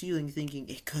 staring at the ceiling, thinking,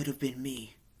 it could have been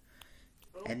me.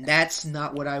 And that's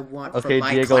not what I want Okay, from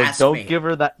my Diego, classmate.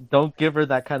 don't give her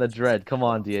that kind of dread. Come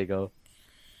on, Diego.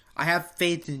 I have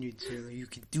faith in you, Taylor. You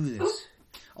can do this.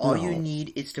 All you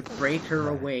need is to break her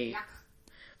away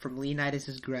from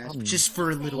Leonidas's grasp, just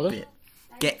for a little bit.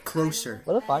 Get closer.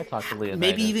 What if I talk to Leonidas?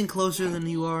 Maybe even closer than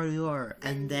you are.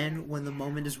 And then, when the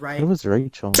moment is right, It was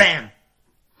Rachel. BAM!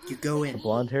 You go in.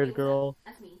 blonde-haired girl.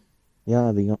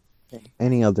 Yeah,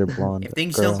 any other blonde If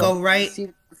things girl. don't go right, See,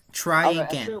 try Alright,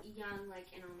 again. after-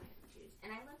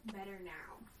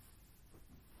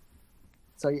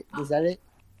 So is that it?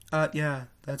 Yeah,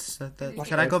 that's that. Okay,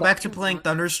 Can I go so- back to playing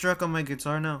Thunderstruck on my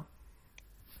guitar now?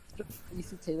 You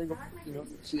see Taylor, you know,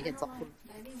 she hits off with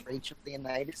Rachel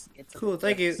Leonidas. It's Cool,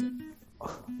 thank you.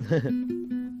 Well,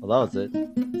 that was it.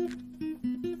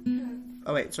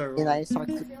 Oh wait, sorry. Leonidas talks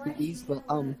to Achilles,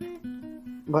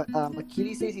 but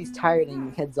Achilles says he's tired and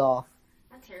he heads off.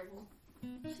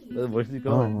 Where's he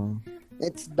going? Oh.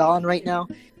 It's dawn right now.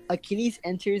 Achilles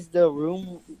enters the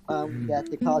room that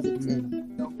the closet's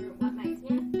in.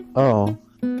 Oh.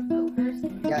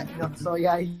 Yeah, no,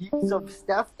 so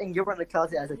Steph and Gilbert in the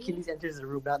closet as Achilles enters the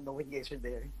room, not knowing you guys are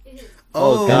there.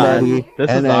 Oh, And God. Eddie, This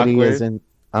and is Eddie awkward. is in.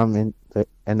 I'm in.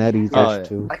 And Eddie's Oh, there yeah.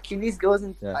 too. Achilles goes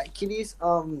and Yeah. Achilles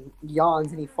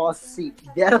yawns and he falls asleep. He's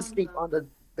dead asleep on the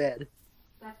bed.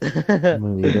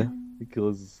 Movie. He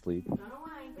kills his sleep. Well,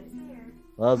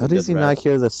 that was How a does good he not rest.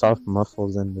 hear the soft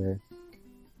muffles in there?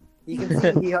 You can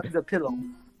see he hugs a pillow.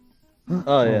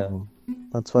 Oh, yeah.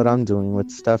 That's what I'm doing with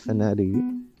Steph and Eddie.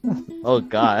 Oh,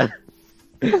 God.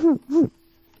 So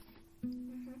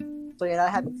yeah,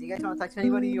 that happens. You guys want to talk to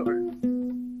anybody or?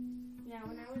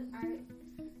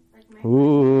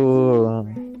 Ooh.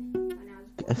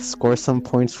 Score some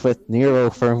points with Nero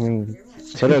for me.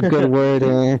 Put a good word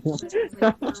in.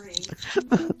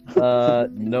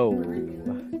 No.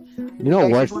 You know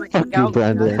You guys what? just wanna Fuck hang you, out?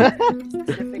 Brandon.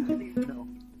 Specifically, no.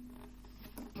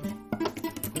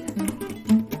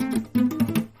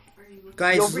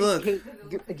 Guys, look. Hey,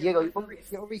 Diego,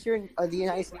 you're over here in the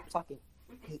United States talking.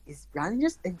 Hey, is Brandon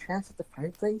just entranced at the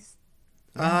fireplace?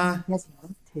 He has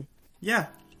loved it. Yeah,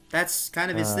 that's kind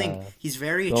of his thing. He's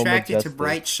very so attracted to majestic.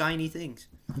 bright, shiny things.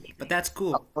 But that's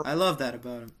cool. I love that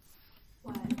about him.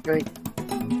 Great.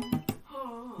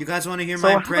 You guys want to hear So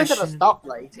my what happens at a impression?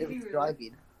 stoplight if it's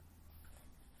driving?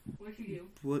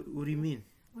 What do you mean?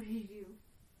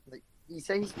 Like, you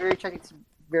say he's very attracted to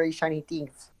very shiny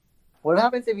things. What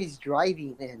happens if he's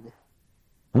driving in?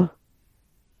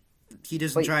 He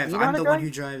doesn't Wait, drive. you know how I'm to the one drive? who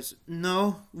drives.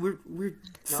 No, we're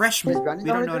freshmen. Does Brandon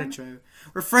We don't know know how how to to drive.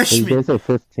 We're You freshmen. guys are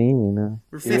 15, you know.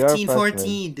 We're We are 15, freshmen.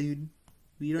 14, dude.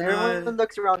 We don't know. How Everyone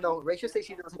looks around though. Rachel says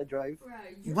she knows how to drive.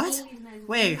 What?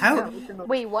 Wait, Yeah, how? Rachel knows.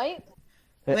 Wait, what?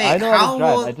 Hey, Wait, I know how how to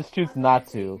drive. old- I just choose not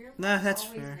to. Nah, that's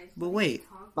fair. But wait,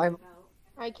 My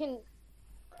I can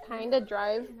kinda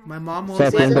drive. my mom won't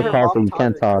Steph, says you're in let the her me. car, mom but you taught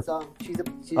can't her talk.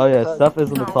 'cause, she's Oh, yeah. because- Stuff is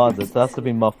in the closet, so it has to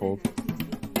be muffled.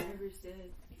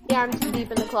 Yeah, I'm deep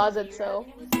in the closet, so.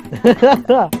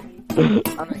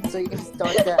 Alright, so you can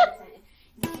start that.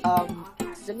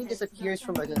 Sydney disappears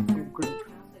from like a group.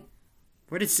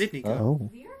 Where did Sydney go?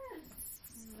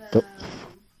 Oh.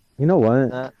 You know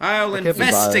what? I'll I can't be bothered.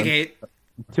 investigate.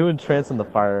 Too entranced in the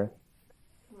fire.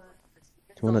 Do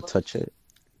you want to touch it?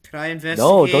 Could I investigate?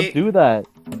 No, don't do that.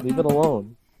 Leave it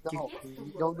alone. No,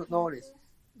 you don't notice.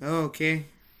 Oh, okay.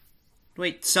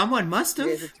 Wait, someone must You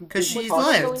have, guys are too because big she's for What's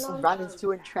left. going on? Brandon's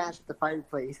too entranced at the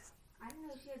fireplace.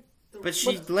 But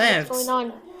she What's left. going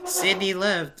on? Sydney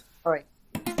left. Alright.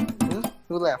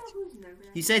 Who left?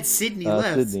 You said Sydney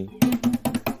left. Sydney.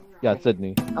 Yeah,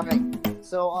 Sydney. Alright.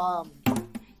 So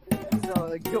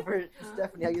Gilbert,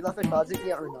 Stephanie, have you left the closet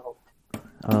yet or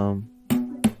no?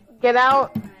 Get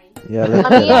out. Yeah, Let let's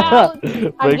me get out. out.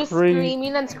 I'm Break just free.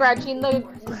 screaming and scratching the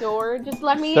door. Just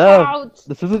let me Steph. out.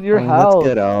 This isn't your Let's house.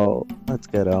 get out. Let's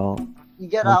get out. You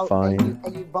get I'm out fine.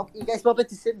 and you guys bump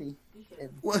into Sydney.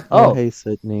 What? Oh. Hey,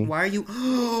 Sydney. Why are you?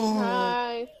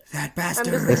 Hi. That I'm just,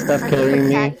 bastard. Is Steph I'm carrying just a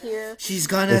me? cat here. She's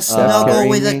gonna Is Steph snuggle carrying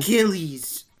with me?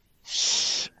 Achilles.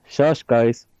 Shh. Shush,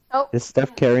 guys. Oh. Is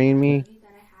Steph carrying me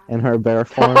in her bear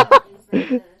form?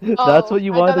 That's what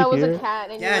you I thought wanted that to was hear? a cat.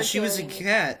 And you Yeah, were she was a carrying me.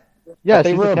 cat. Yeah, I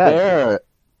think she's we're a a cat. bear.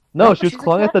 No, she was she's a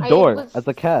clawing at cat? the door was- as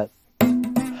a cat.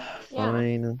 Yeah.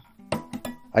 Fine.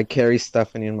 I carry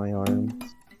Stephanie in my arms.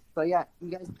 So yeah,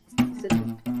 you guys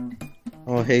Sydney.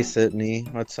 Oh, hey, Sydney.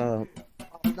 What's up?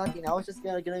 Nothing. I was just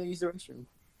gonna use the restroom.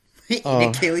 In Oh.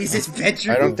 Achilles'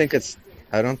 bedroom. I don't think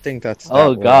that's.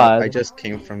 Oh, that way. God. I just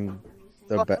came from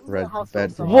the Oh, red house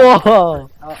bedroom. Whoa!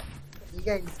 You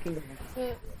guys can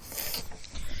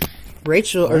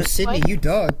Rachel or What? Sydney, you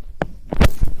dog.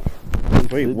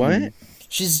 Wait, what?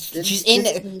 She's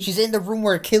Sydney. she's in the room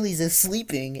where Achilles is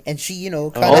sleeping, and she kind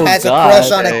of Oh, has God. a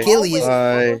crush on Okay. Achilles.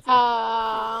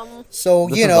 So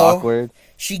This you is know awkward.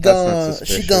 she That's not gonna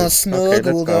suspicious. snuggle,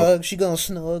 Okay, let's go. dog. She gonna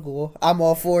snuggle. I'm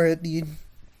all for it, dude.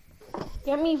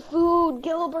 Get me food,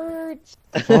 Gilbert.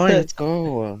 Fine, let's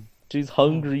go. She's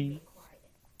hungry.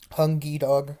 Hungry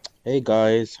dog. Hey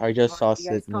guys, I just saw You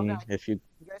guys calm Sydney. down. If you,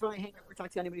 You guys want to hang out or talk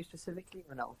to anybody specifically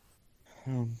or no?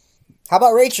 How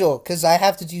about Rachel? Cause I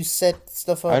have to do set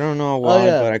stuff up. I don't know why,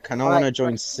 yeah. but I kind of Alright, want to join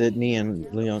alright. Sydney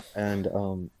and Leon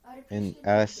and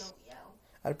S.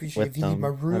 I'd appreciate with if you leave them. my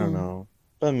room. I don't know,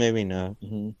 but maybe not.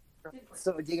 Mhm.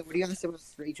 So, Diego, what do you have to say about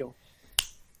Rachel?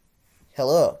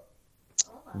 Hello.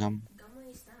 Num.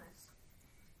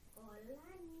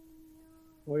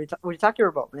 What are you talking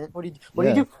about, man? What do you do?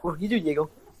 What do you do, Diego?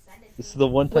 This is the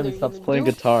one time What he are you stops gonna playing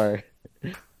do? guitar.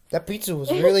 That pizza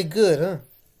was really good, huh?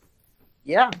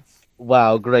 Yeah.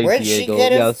 Wow, great, Where'd she Diego.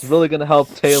 get it Yeah, it's really gonna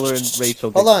help Taylor and Rachel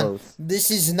get Hold on. close.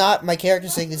 This is not my character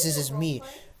saying this is me.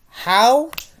 How?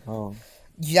 Oh.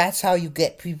 That's how you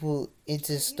get people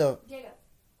into stuff.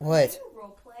 What?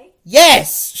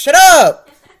 Yes! Shut up!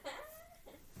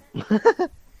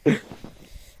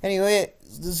 Anyway,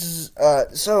 this is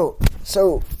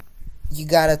so you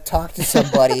gotta talk to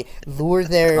somebody, lure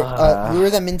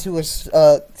them into a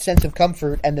sense of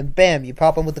comfort, and then bam, you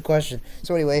pop them with the question.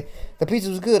 So anyway, the pizza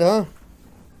was good, huh?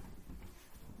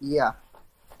 Yeah.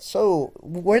 So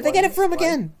where'd they get it from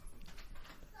again?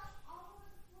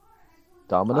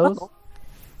 Domino's?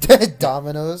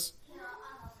 Domino's.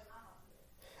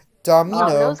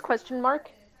 Domino's? Question mark.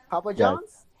 Papa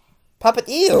John's? Papa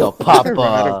Ew. No, Run out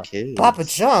Papa. of kids. Papa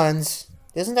John's.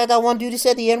 Isn't that one dude who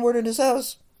said the N-word in his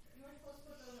house?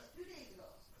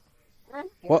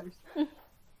 What?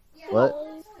 What?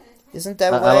 Isn't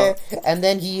that I why? And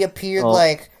then he appeared Oh.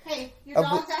 like. Hey, your A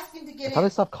dog's asking to I get thought in. they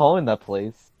stopped calling that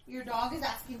place. Your dog is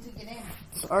asking to get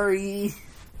in. Sorry.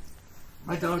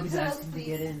 My dog is asking to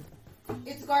get in.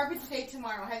 It's garbage day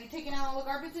tomorrow. Have you taken out all the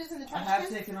garbages in the trash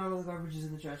cans? taken all the garbages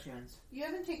in the trash cans. You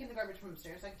haven't taken the garbage from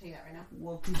upstairs. I can tell you that right now.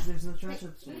 Well, because there's no trash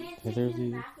upstairs.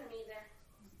 Literally.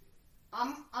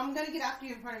 I'm gonna get after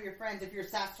you in front of your friends if you're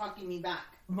sass talking me back.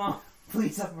 Mom,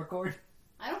 please stop recording.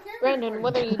 I don't care. if Brandon, you're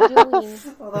what are recording. you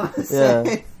doing? Hold on a Yeah.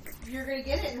 second. You're gonna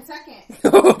get it in a second.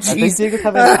 Oh, I think jeez. Diego's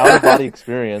having an out-of-body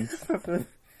experience.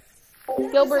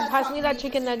 Gilbert, pass me that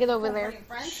chicken nugget over there.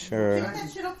 Sure. Take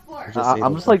that shit off the floor. Just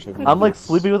I'm ate just a like bunch of I'm like noodles.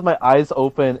 sleeping with my eyes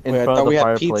open in Wait, I front thought of we the had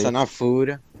fireplace. pizza, not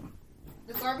food.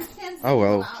 The garbage cans. Oh,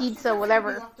 well. Pizza,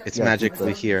 whatever. It's Yeah, magically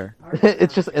pizza. here.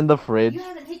 It's just in the fridge. You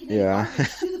haven't taken any Yeah.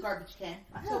 garbage to the garbage can.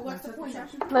 So what's the point?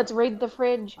 Let's raid the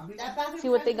fridge. That bathroom See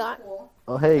what they trash is got. full.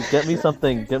 Oh hey, get me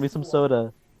something. Get me some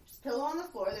soda. There's pillow on the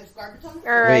floor. There's garbage on the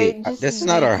floor. Alright, Wait, just this is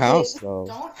not our house, though.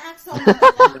 Don't act so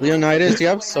much. Leonidas, do you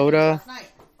have soda?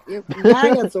 Yeah,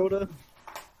 I got soda.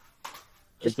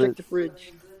 Just Is check it- the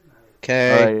fridge.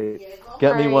 Okay. Alright,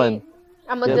 get me one.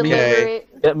 I'm gonna Get me- deliver Okay.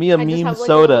 it. Get me a I just meme have like a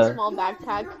soda. small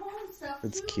backpack.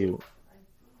 It's cute.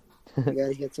 You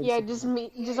guys get some. Yeah, just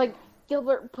like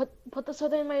Gilbert, put the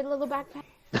soda in my little backpack.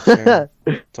 Sure.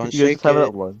 Don't You shake just have it it.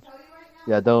 at once.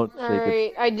 Yeah, don't shake it.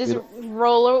 Alright, I just You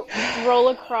roll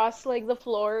across like the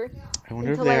floor. I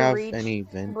wonder if Until they I have reach any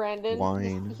vent Brandon,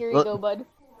 wine. here you Look. go, bud.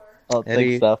 Oh,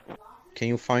 Eddie, thanks, Steph. Can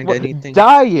you find What, anything?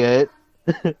 diet?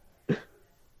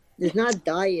 It's not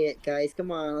diet, guys.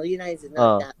 Come on, Leonidas is Oh.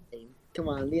 not that thing. Come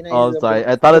on, Leonidas. Oh, is a sorry.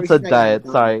 boy. I thought it He's said not gonna diet.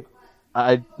 die. Sorry.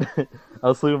 I I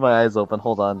was sleeping with my eyes open.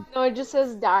 Hold on. No, it just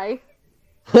says die.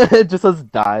 It just says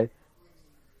die.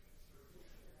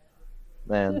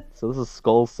 Man, so this is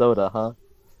Skull Soda, huh?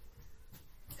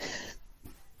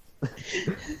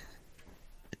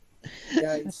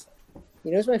 Guys,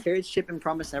 you know what's my favorite ship in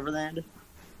Promise Neverland?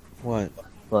 What?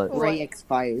 But What? Ray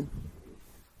Expired.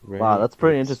 wow, that's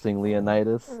pretty interesting,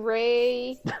 Leonidas.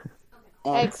 Ray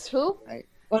X who?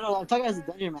 Oh no, I'm talking as a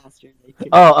dungeon master.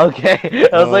 Oh, okay.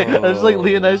 I was just like, Oh.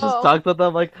 Leonidas just Oh. talked about that.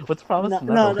 I'm like, what's Promise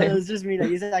no, Neverland? it's just me. No,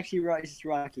 he's actually right. It's just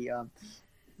Rocky.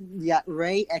 Yeah,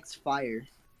 Ray X Fire.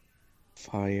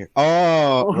 Fire.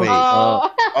 Oh, wait.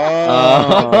 Oh.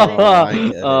 I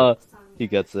get it. He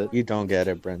gets it. You don't get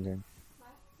it, Brendan.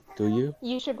 Do you?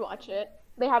 You should watch it.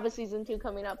 They have a season 2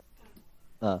 coming up.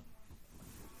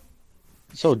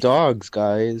 So dogs,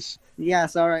 guys. Yeah,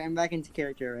 so alright, I'm back into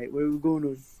character, right? What are we going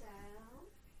on?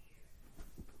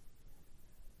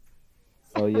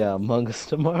 Oh yeah, Among Us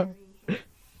tomorrow.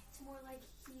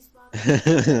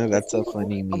 That's a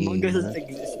funny meme. Among Us doesn't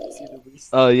exist, to say the least.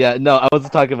 Oh yeah, no, I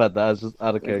wasn't talking about that. I was just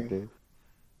out of character.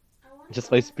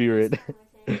 Just my spirit.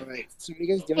 Alright, so what do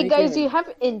you guys do? Hey guys, do you have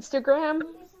Instagram?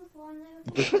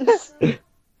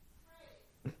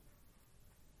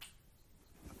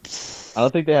 I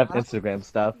don't think they have Instagram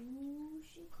stuff.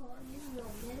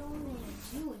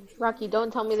 Rocky,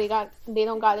 don't tell me they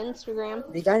don't got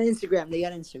Instagram. They got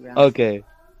Instagram. Okay.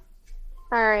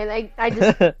 Alright, I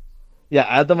just Yeah,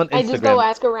 add them on I just go Instagram.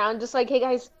 ask around, just like, hey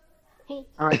guys, hey,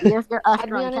 Alright, you ask Add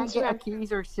me around. on Can't get Instagram.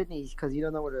 Achilles or Sydney's because you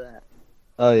don't know where they're at.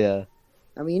 Oh yeah.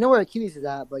 I mean, you know where Achilles is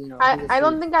at, but you know. I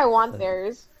don't think I want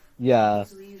theirs. Yeah.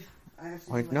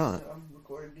 Why not?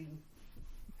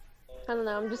 I don't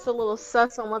know, I'm just a little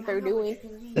sus on what they're doing.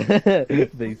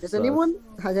 They Has suck.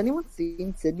 anyone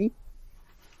seen Sydney?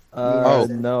 Oh Oh.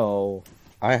 no.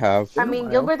 I have. I mean,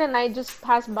 Gilbert and I just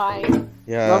passed by.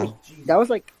 Yeah. Well, that was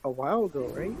like a while ago,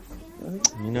 right?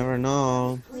 You never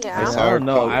know. Yeah. I I saw her don't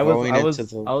know. I going was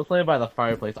into the. I was laying by the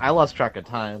fireplace. I lost track of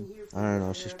time. I don't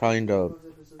know. She's probably in the.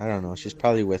 I don't know. She's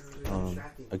probably with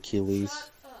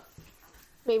Achilles.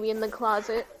 Maybe in the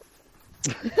closet.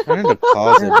 Not in the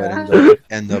closet, but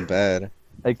in the bed.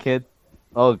 I can't.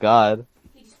 Oh God.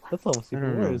 That's almost I even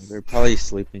don't know. worse. They're probably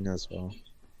sleeping as well.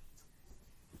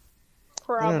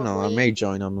 Probably. I don't know. I may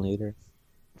join them later.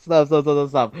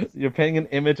 Stop. You're painting an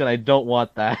image, and I don't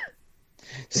want that.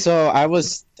 So I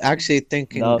was actually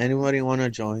thinking, No. anybody want to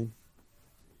join?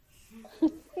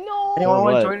 No. Anyone want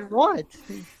what? to join what?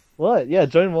 What? Yeah,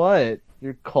 join what?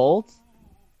 Your cult?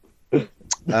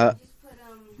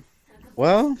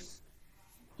 Well,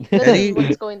 This Eddie? is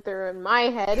what's going through in my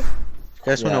head. you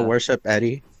guys want Yeah. to worship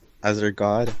Eddie as their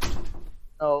god?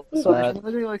 Oh, so But- if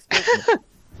anybody likes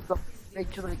so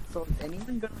actually, so is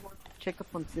anyone gonna want to check up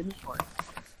on Sydney or?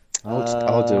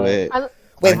 I'll do it.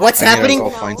 Wait, what's I gotta happening? go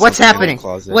find What's something in the happening?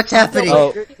 closet. What's happening?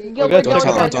 Oh, Gilbert, Don't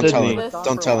tell him, judge don't tell me. him.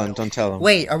 Don't tell him, don't tell him.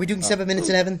 Wait, are we doing 7 minutes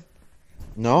in heaven?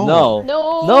 No. No.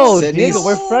 No. Sydney's- Diego,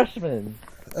 we're freshmen.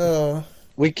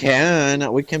 We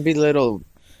can be little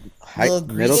Little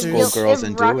middle greasers. school girls if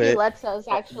and do Rocky it. lets us,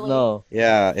 actually. No.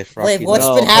 Yeah, if Rocky Wait, what's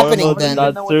does. been happening hormones then? are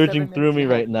No, not it's surging 7 through me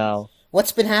minutes right now.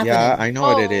 What's been happening? Yeah, I know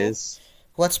what it Oh. is.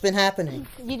 What's been happening?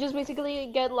 You just basically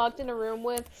get locked in a room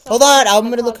with. Hold on, I'm someone in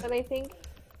gonna the look- closet, I think.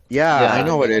 Yeah, Yeah. I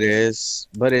know what it is.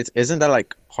 But isn't that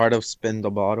like part of spin the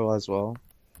bottle as well?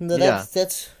 No, Yeah.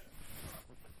 that's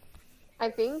I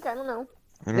think. I don't know.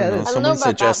 I don't Yeah, know. I don't I don't know Someone about that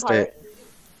suggested part. it.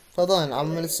 Hold on,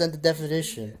 I'm gonna send the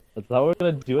definition. That's how we're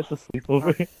gonna do it the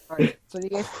sleepover. Alright, so you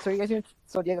guys,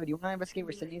 so Diego, do you want to investigate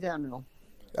where Sydney's at? I don't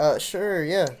know. Sure,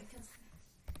 yeah.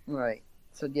 Right.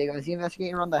 So Diego, as you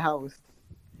investigate around the house,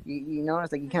 you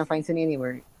notice like you can't find Sydney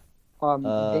anywhere.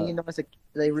 Then you notice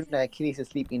the room that Achilles is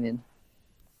sleeping in.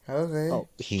 Okay. Oh,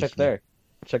 check there.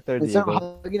 Check there, Instead Diego.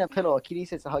 of hugging a pillow,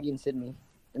 Achilles is hugging Sydney,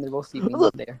 and they're both sleeping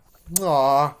there.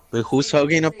 Aw. Wait, who's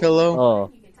hugging a pillow?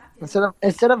 Oh.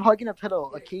 Instead of hugging a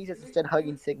pillow, Achilles is instead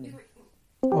hugging Sydney.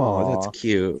 Oh, that's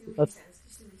cute. That's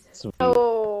sweet.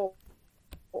 Oh.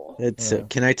 It's. Yeah.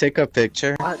 Can I take a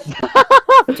picture?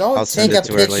 Don't I'll send take a it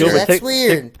to her picture. later. That's take,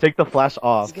 weird. Take the flash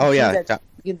off. You can Oh see yeah. that-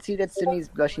 You can see that Sydney's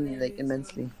blushing like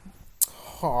immensely.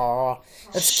 Aw,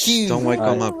 that's cute. Don't wake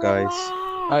them up, guys.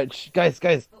 Alright, guys.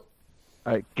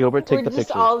 Alright, Gilbert, take We're the just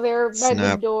picture. all there by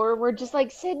Snap. the door. We're just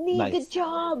like, Sydney, Nice. good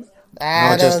job.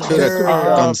 No, just do the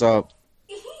girl. thumbs up.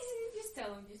 Just tell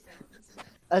him.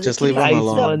 As Just Achilles leave him freaks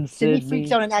alone. out, Sydney Sydney.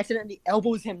 freaks out and accidentally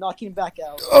elbows him, knocking him back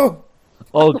out. Oh,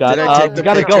 Oh god, Did I take the we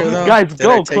gotta picture go. though? Guys, Did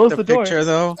go, I take close the door. picture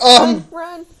though?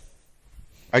 Run.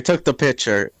 I took the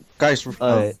picture. Guys,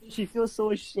 Alright. She feels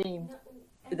so ashamed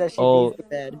that she Oh. leaves the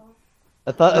bed.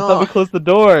 I thought we closed the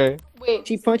door. Wait.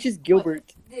 She punches Gilbert.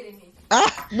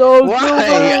 No, Why?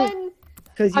 Gilbert! Run.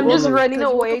 Cause I'm you just woke- running 'cause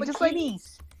you woke away, up just like-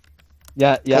 Achilles.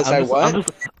 Yeah,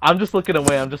 'Cause I'm just looking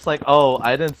away. I'm just like, oh,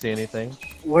 I didn't see anything.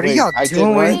 What Wait, are y'all I did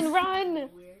doing? what? Run, run.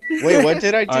 Wait, what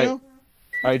did I do? Alright.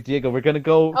 Alright, Diego, we're gonna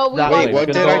go Oh, we that got way. Wait, We're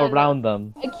what gonna did go I- around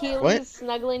them. Achilles What?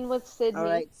 snuggling with Sydney.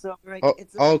 Alright, so right,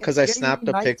 Oh, 'cause I it's getting snapped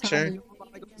a nighttime picture? and you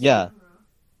wanna go to Yeah.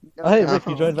 sleep. Oh, hey, Rick,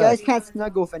 you You joined guys back. can't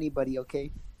snuggle with anybody,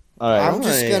 okay? Alright. I'm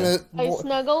just Alright. I gonna.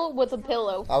 snuggle with a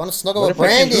pillow. I want to snuggle What with if I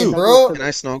can Brandon, do- bro. Can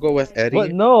I snuggle with Eddie?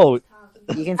 What? No. You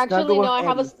can Actually, snuggle with no. I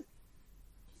have a. Eddie.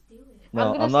 No,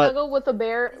 I'm gonna I'm not. snuggle with a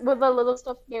bear, with a little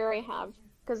stuffed bear I have,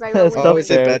 because I Stuffed really. Oh, is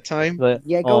it bear. bedtime? But,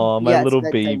 Yeah, go. oh, my yes, little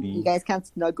that- baby. You guys can't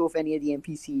snuggle with any of the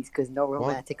NPCs because no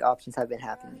romantic options have been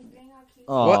happening.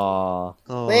 Aw.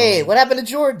 Oh. Wait, what happened to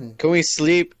Jordan? Can we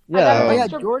sleep? I got Yeah. an Oh, yeah,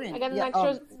 extra. Jordan. I got an Yeah,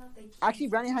 extra. Actually,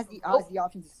 Brandon has the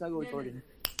option to snuggle with Jordan.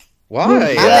 Why? My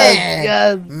Yes, man.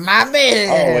 yes. My man.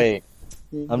 Oh wait.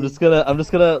 I'm just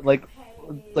gonna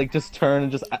like just turn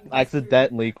and just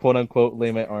accidentally, quote unquote,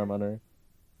 lay my arm on her.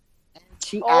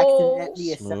 She Oh.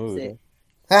 accidentally accepts Smooth. it.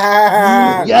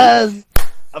 Yes.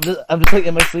 I'm just like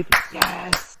in my sleep.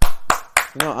 Yes.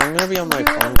 No, I'm gonna be on my Dude,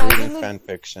 phone imagine reading this- fan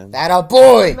fiction. That a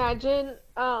boy. Imagine,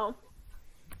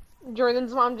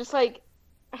 Jordan's mom just like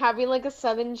having like a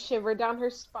sudden shiver down her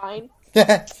spine.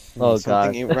 Oh Something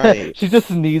god. ain't right. She just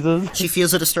sneezes. She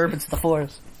feels a disturbance in the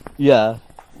forest. Yeah.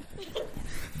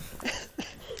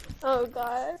 Oh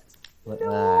god. But,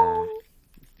 No.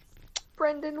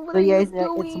 Brendan, what So are yeah, you it's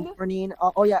doing? morning.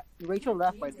 Oh yeah, Rachel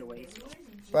left by the way.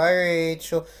 Bye,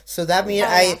 Rachel. So that means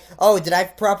did I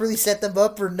properly set them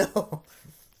up or no?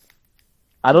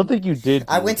 I don't think you did.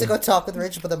 I went to dude. go talk with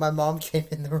Rachel, but then my mom came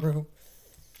in the room.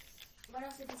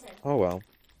 Oh well.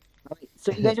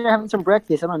 So you guys are having some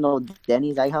breakfast. I don't know,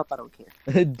 Denny's, IHOP. I don't care.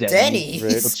 Denny's.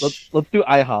 Denny's? Let's do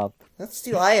IHOP. Let's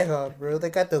do IHOP, bro. They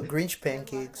got the Grinch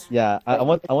pancakes. Yeah, I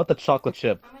want the chocolate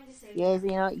chip. You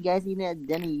guys eating at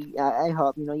Denny,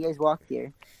 IHOP, you guys walk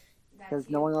there. Because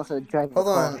no one else would drive. Hold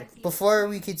on. Before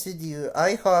we continue,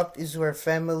 IHOP is where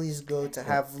families go to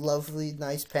have lovely,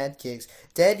 nice pancakes.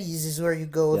 Denny's is where you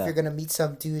go if you're gonna meet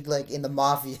some dude like in the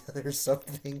mafia or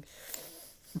something.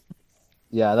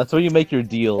 Yeah, that's where you make your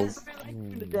deals.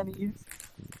 Denny's.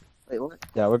 Wait, what?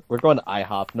 Yeah, we're going to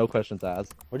IHOP, no questions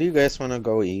asked. What do you guys want to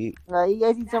go eat? You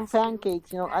guys eat some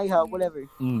pancakes, IHOP, whatever.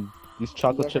 These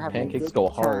chocolate chip pancakes go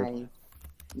hard. Time.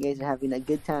 You guys are having a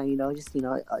good time, just,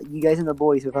 you guys and the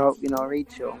boys without,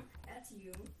 Rachel.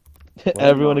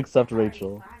 Everyone except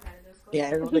Rachel. Yeah,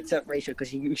 everyone except Rachel, because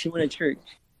she went to church.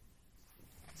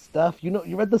 Steph, you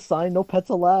read the sign, no pets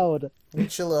allowed.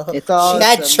 Rachel, It's she awesome,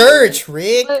 had church,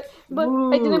 Rick. But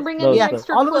I didn't bring No, any Steph.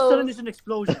 extra All of a sudden, clothes. there's an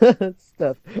explosion.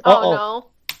 Steph. Oh no.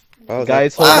 Oh,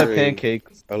 Guys, that's hold my very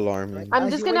pancakes. Alarming. I'm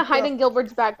As just you gonna wake hide up- in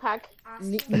Gilbert's backpack.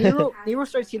 Nero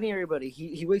starts hitting everybody.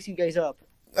 He wakes you guys up.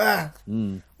 Ah,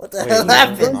 Mm. what the Wait, hell no,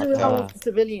 happened? Those not are that. all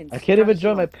civilians. I can't even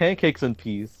enjoy my pancakes in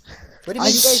peace. What do you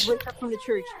You guys mean? wake up from the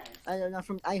church. Not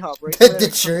from IHOP, right? The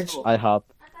church? IHOP.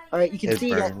 Alright, you can It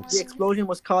see that burns. the explosion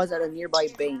was caused at a nearby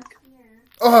bank.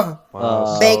 Oh,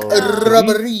 Wow. Bank Did we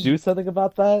robbery. do something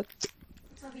about that?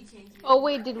 Oh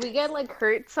wait, did we get like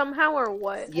hurt somehow or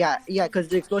what? Yeah, because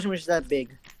the explosion was just that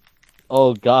big.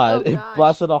 Oh god, Oh, it gosh.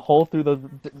 blasted a hole through the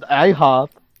IHOP.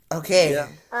 Okay. Yeah.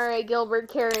 All right, Gilbert,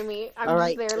 carry me. I'm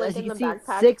Alright, just there, like as in you the can see,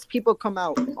 backpack. 6 people come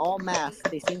out, all masked.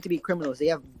 They seem to be criminals. They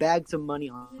have bags of money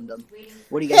on them.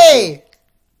 What do you guys Hey,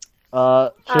 Should we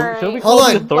Alright. call Hold the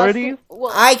on. authorities?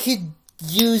 Well, I could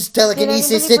use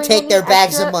telekinesis anybody to bring take their any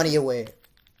bags of extra- money away.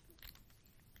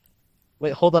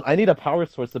 Wait, hold on. I need a power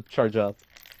source to charge up.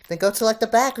 Then go to like the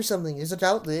back or something. There's an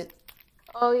outlet.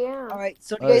 oh yeah. Alright,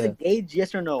 so do Oh, you guys yeah. engage,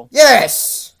 yes or no?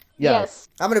 Yes, Yes.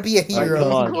 I'm gonna be a Alright, hero.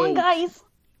 come on. Come on, guys.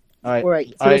 Alright, Alright,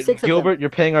 so alright, there's 6 of them. Gilbert, you're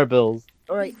paying our bills.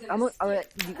 Alright, alright,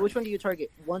 which one do you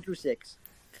target? 1 through 6.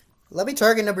 Let me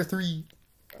target number 3.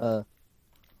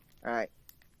 Alright.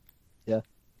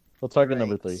 We'll target Right,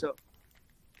 number 3. So,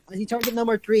 as you target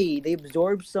number 3, they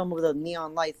absorb some of the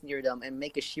neon lights near them and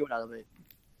make a shield out of it.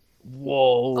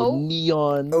 Whoa, Oh.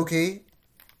 neon. Okay.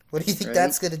 What do you think Ready?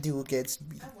 that's gonna do against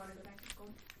me?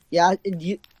 Yeah,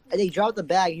 and they drop the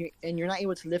bag and you're not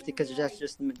able to lift it because there's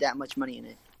just that much money in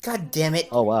it. God damn it!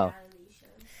 Oh wow.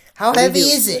 How What do you heavy do?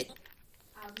 is it?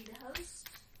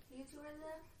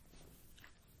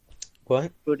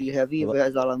 What? Pretty heavy if it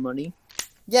has a lot of money.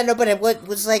 Yeah, no, but what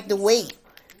was like the weight?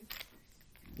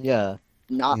 Yeah.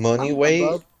 Not Money weight?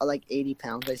 above, like 80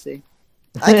 pounds, I say.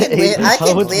 I can lift. I How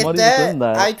can much lift money was that. in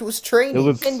that? I was training. It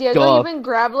was And Diego scuffed. even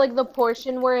grabbed like the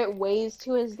portion where it weighs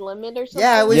to his limit or something.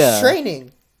 Yeah, I was Yeah.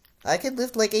 training. I can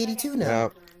lift like 82 now. Yeah.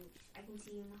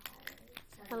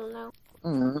 I don't know.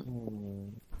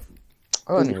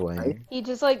 Oh, anyway. He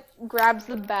just like grabs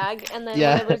the bag and then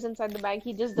Yeah. whatever's inside the bag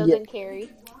he just doesn't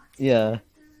carry. Yeah.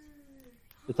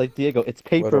 It's like Diego, it's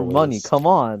paper What a money. waste. Come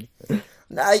on.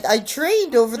 I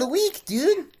trained over the week,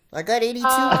 dude. I got 82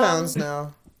 Um, pounds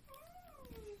now.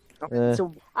 Eh.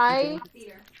 So, I'll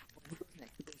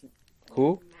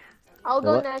Who? go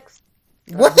What? next.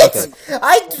 What? Okay.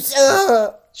 I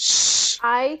just,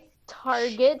 I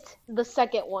target the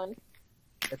second one.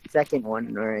 the second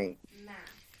one, alright.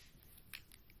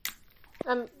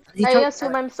 I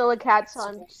assume I'm still a cat, so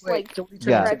I'm just like so what do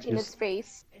you Yeah. turn scratching its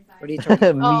face. What do you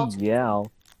turn?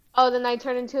 Meow. Oh, then I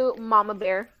turn into Mama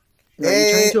Bear. No, you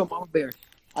turn Eh. into a mama bear.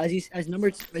 As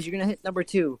you're gonna hit number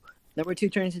 2, number 2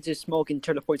 turns into smoke and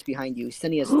teleports behind you,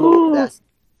 sending a smoke vest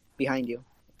behind you.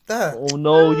 Oh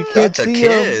no, you can't That's a see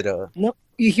him. kid. No,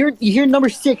 you hear number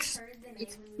 6.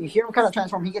 You hear him kind of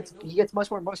transform. He gets much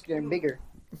more muscular and bigger.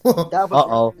 That was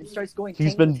Uh-oh. It starts going. He's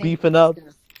tank, been tank, beefing up.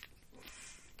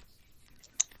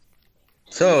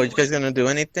 So, you guys gonna do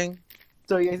anything?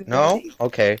 So you guys No?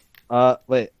 Okay.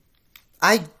 Wait.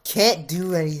 I can't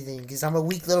do anything because I'm a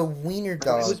weak little wiener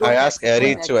dog. I asked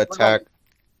Eddie to attack.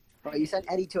 You sent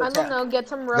Eddie to I attack. don't know, get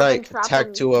some rope Like, and trap attack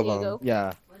him, 2 of Diego.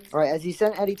 Yeah. Alright, as you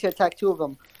send Eddie to attack 2 of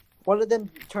them, one of them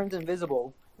turns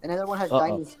invisible, and another one has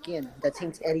diamond skin that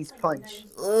takes Eddie's punch.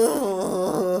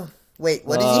 Ugh. Wait,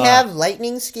 what does he have?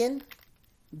 Lightning skin?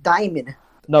 Diamond.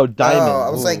 No, diamond. Oh, I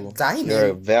was Ooh. like, diamond? You're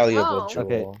a valuable Oh. jewel.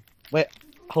 Okay.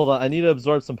 Hold on, I need to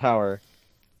absorb some power.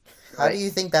 How do you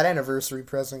think that anniversary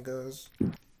present goes?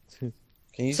 Can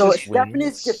you So just Stefan win?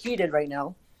 is defeated right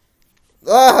now.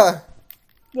 Ah,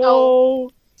 No.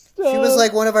 she was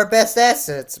like one of our best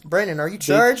assets. Brennan, are you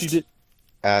charged?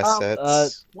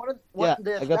 Assets. Yeah,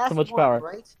 I got so much power.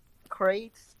 Right?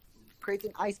 Creates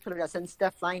an ice pillar that sends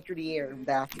Steph flying through the air and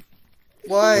back.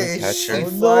 Why? Catcher. She Oh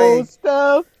flying? no,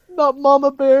 Steph. Not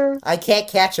Mama Bear. I can't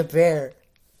catch a bear.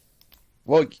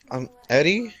 Well,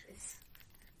 Eddie?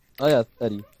 Oh yeah,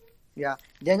 Eddie. Yeah.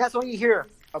 Then that's when you hear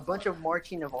a bunch of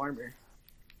marching of armor.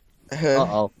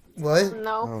 Uh-oh. What?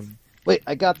 No. Wait,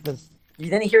 I got this. You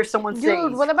then hear someone say,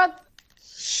 Dude, what about...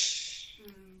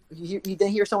 you then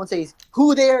hear someone say,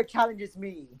 "Who there challenges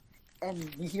me?" And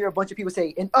you hear a bunch of people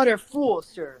say, "An utter fool,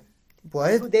 sir. Who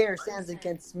What? there stands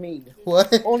against me?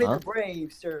 What? Only Huh? the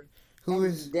brave, sir." Who And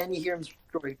is? Then you hear him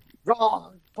scream,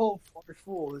 "Wrong, both are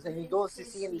fools." And he goes to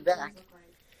see him back.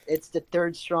 It's the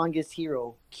third strongest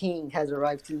hero. King has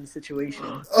arrived to the situation.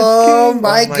 Oh King.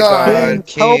 my Oh my god. God.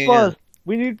 Help King. us!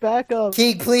 We need backup.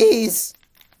 King, please.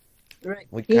 Right.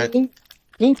 We can't-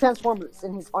 King transforms,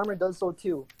 and his armor does so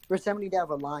too, resembling that of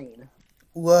a lion. And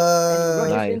he Whoa.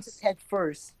 rushes Nice. into his head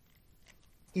first.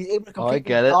 He's able to Oh, I completely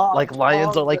get it. dodge Like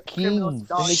lions all are like the criminals' kings. It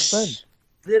dodge, makes sense.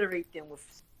 obliterate them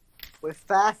with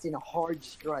fast and hard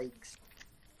strikes.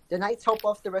 The knights help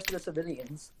off the rest of the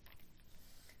civilians.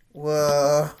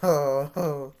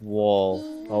 Whoa.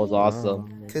 Whoa, that was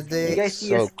awesome. Could You they? guys see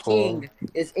so his cool. king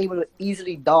is able to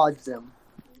easily dodge them.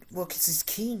 Well, cause he's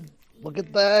king. Look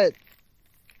at that.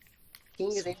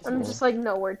 King is able to I'm just like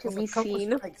nowhere to be overcome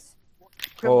seen. strikes.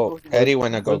 Oh, Criminals- Eddie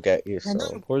went to go get you,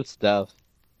 so. Poor Steph.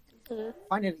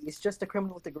 Finally, it's just a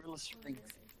criminal with the gorilla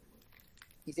strength.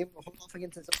 He's able to hold off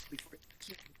against himself before the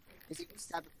king is able to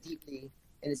stab him deeply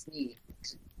in his knee.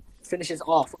 Finishes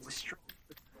off with a strong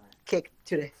kick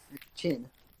to the chin.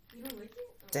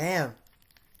 Damn.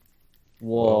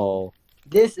 Whoa.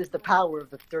 This is the power of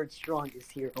the third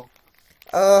strongest hero.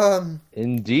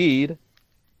 Indeed.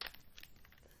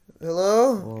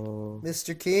 Hello, Whoa.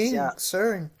 Mr. King, Yeah.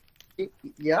 sir.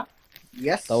 Yeah?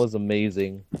 Yes? That was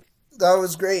amazing. That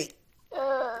was great.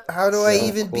 How do I So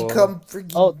even cool. become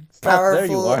freaking Oh, Steph, there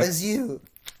you powerful are. as you?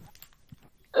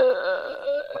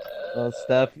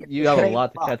 Steph, you have a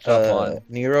lot to catch up on.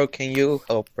 Nero, can you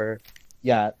help her?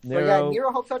 Yeah, So yeah, Nero.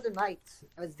 Nero helps out the knights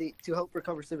to help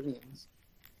recover civilians.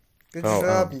 Good Oh,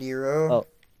 job, Nero. Oh.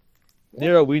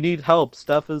 Nero, we need help.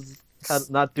 Steph is kind of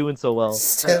not doing so well.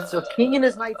 Steph- So King and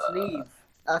his knights leave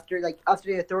after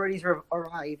the authorities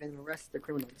arrive and arrest the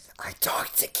criminals. I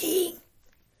talked to King.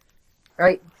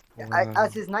 Right? Wow.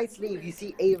 As his knights leave, you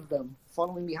see 8 of them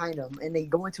following behind them, and they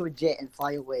go into a jet and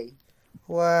fly away.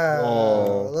 Wow,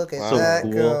 Whoa. look at So that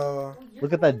cool. go.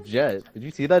 Look at that jet. Did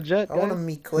you see that jet, I want to guys?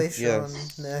 meet Quaishon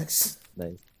Yes. next.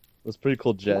 Nice. It was a pretty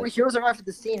cool jet. More heroes arrive at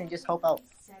the scene and just help out.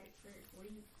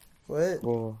 What?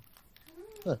 Whoa.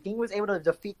 King was able to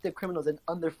defeat the criminals in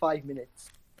under 5 minutes.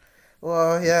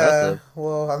 Well, yeah. Impressive.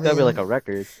 Well, I It's gotta be mean, like a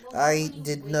record. I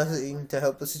did nothing to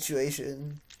help the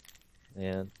situation.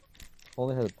 Man.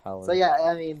 Only had power. So yeah,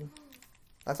 I mean,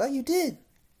 I thought you did.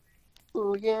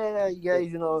 oh yeah, you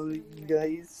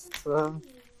guys,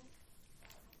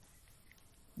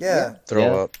 Yeah. Throw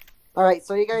Yeah. up. Alright,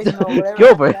 so you guys know whatever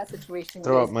Gilbert. that situation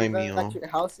Throw is, up my you go meal. back to your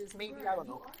houses, maybe? I don't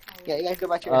know. Yeah, you guys go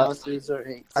back to your houses or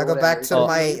I go back to Oh,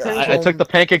 my. I took the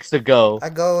pancakes to go. I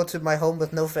go to my home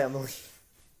with no family.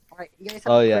 Alright, you guys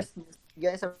have Oh, a yeah. Christmas. You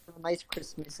guys have a nice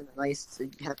Christmas and a nice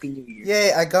Happy New Year.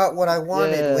 Yay! I got what I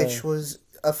wanted, Yeah. which was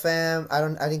a fam. I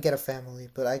didn't get a family,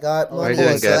 but I got Oh, money, I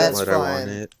didn't so get that's what fine. I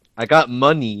wanted. I got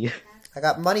money. I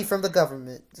got money from the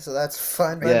government, so that's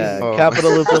fine by Yeah, me. Oh.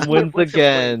 capitalism wins Winter break.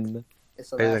 again. It's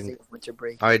the I last didn't- day of winter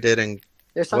break. I didn't.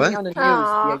 There's something What? on the news,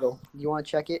 Aw. Diego. You want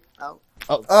to check it out?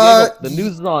 Oh, Uh, Diego, the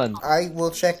news is on. I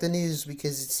will check the news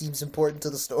because it seems important to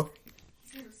the story.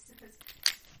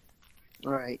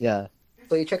 Alright. Yeah.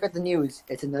 So you check out the news.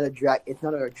 It's another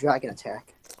dragon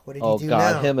attack. What did Oh he do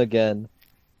god, now? him again.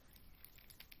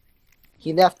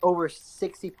 He left over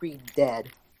 63 dead.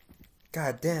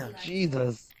 God damn.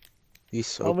 Jesus. He's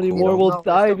so How many cool. more will No,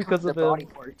 die still because counting of the body him?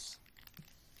 parts.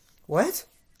 What?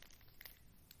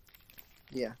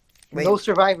 Yeah. Wait, No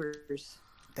survivors.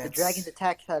 The that's... dragon's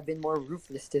attacks have been more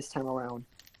ruthless this time around.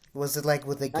 Was it like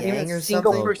with a Not even gang a or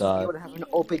single something? Oh, person was God. able to have an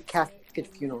open casket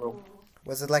funeral.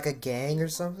 Was it like a gang or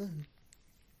something?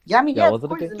 Yeah, I mean, Yeah, yeah, was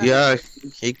of it a course. gang? it's not-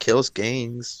 Yeah, he kills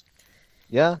gangs.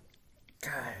 Yeah.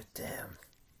 God damn.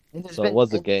 And there's So it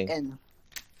was a and- gang.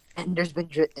 And there's been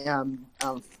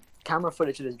camera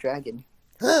footage of this dragon.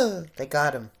 They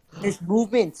got him. His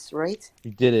movements, right? He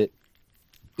did it.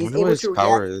 I He's wonder what able his to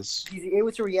power react. is. He's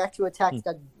able to react to attacks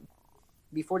that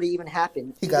before they even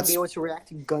happen. He He got got be able to react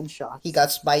to gunshots. He got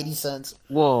Spidey sense.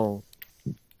 Whoa.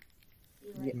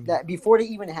 That before they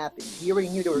even happened, he already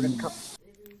knew they were gonna come.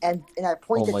 And at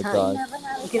point Oh in my time,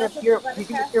 god. you can appear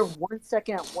 1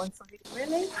 second at one side.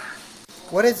 Really?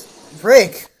 What is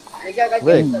Rick? They got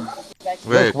Rick. Rick,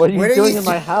 Rick, what are you Where are doing you- in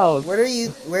my house? Where are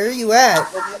you at?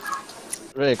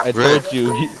 Rick, I Rick. told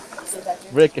you.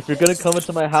 Rick, if you're gonna come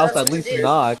into my house, at least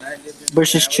knock.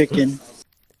 Bush's chicken.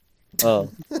 Oh.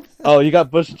 Oh, you got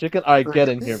bush chicken? Alright, get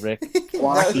in here, Rick.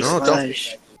 Wacky No, don't-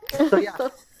 slash. So yeah, no,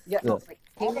 Yeah. like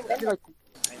came into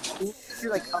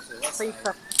like let's say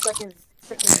second.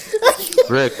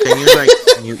 Rick, can you like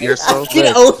mute yourself? I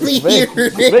can only hear Rick,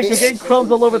 you're Rick. getting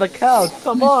crumbs all over the couch.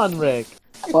 Come on, Rick.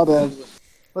 My bad.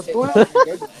 What's going on?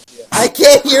 I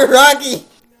can't hear Rocky.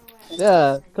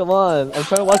 Yeah, come on. I'm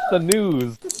trying to watch the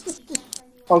news.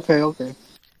 Okay. Okay,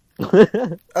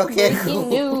 Breaking cool.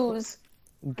 news.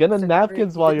 Get a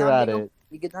napkins while you're at it.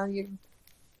 You get down here.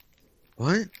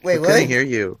 What? Wait, we couldn't what? hear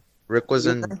you. Rick was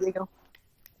You in. get down, Diego?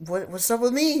 What's up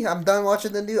with me? I'm done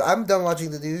watching the news. I'm done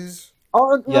watching the news.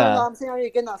 Oh no, Yeah. no, I'm saying you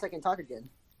get down so I can talk again.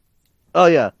 Oh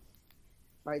yeah.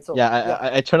 Right. So Yeah,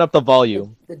 I turn up the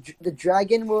volume. the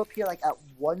dragon will appear like at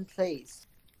one place,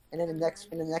 and then the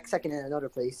next second in another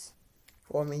place.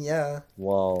 Well, I mean, yeah.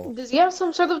 Whoa. Does he have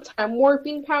some sort of time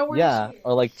warping powers? Yeah,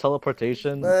 or like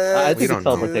teleportation. But I We think don't it's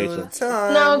know.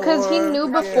 teleportation. No, because he knew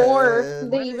before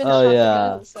they even Oh, shot yeah.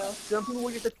 the gun, so. Some people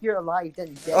will just appear alive,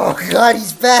 then dead. Oh God,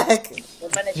 he's back.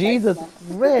 Jesus,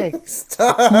 Rick.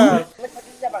 Stop.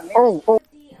 Oh,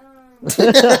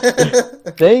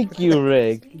 Thank you,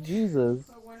 Rick. Jesus.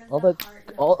 All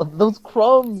those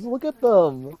crumbs. Look at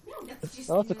them.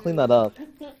 I'll have to clean that up.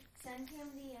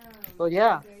 so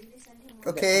yeah. The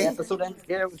Okay. episode ends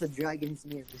there with the dragon's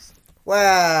news.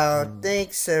 Wow.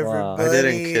 Thanks everybody. I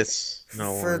didn't kiss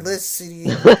no for one. listening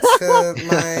to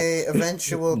my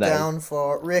eventual Nice.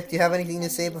 downfall. Rick, do you have anything to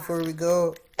say before we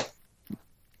go?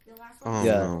 Oh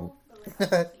Yeah. no.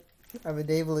 I'm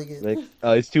enabling it. Rick,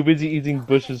 he's too busy eating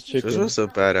Bush's This chicken. was a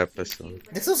bad episode.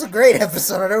 This was a great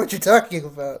episode. I know what you're talking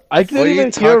about. I What couldn't are you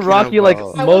even hear talking Rocky like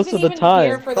about? I most wasn't of the even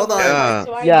here time. for the Hold on. part, Yeah.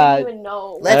 so I Yeah. didn't even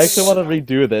know. I Let's- actually want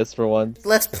to redo this for once.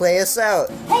 Let's play us out.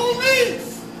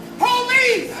 Police!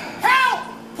 Police! Help!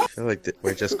 I feel like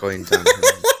we're just going down.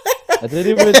 I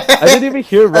didn't even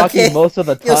hear Rocky Okay. most of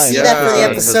the time. You'll see that for the Yeah,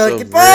 episode. so Goodbye.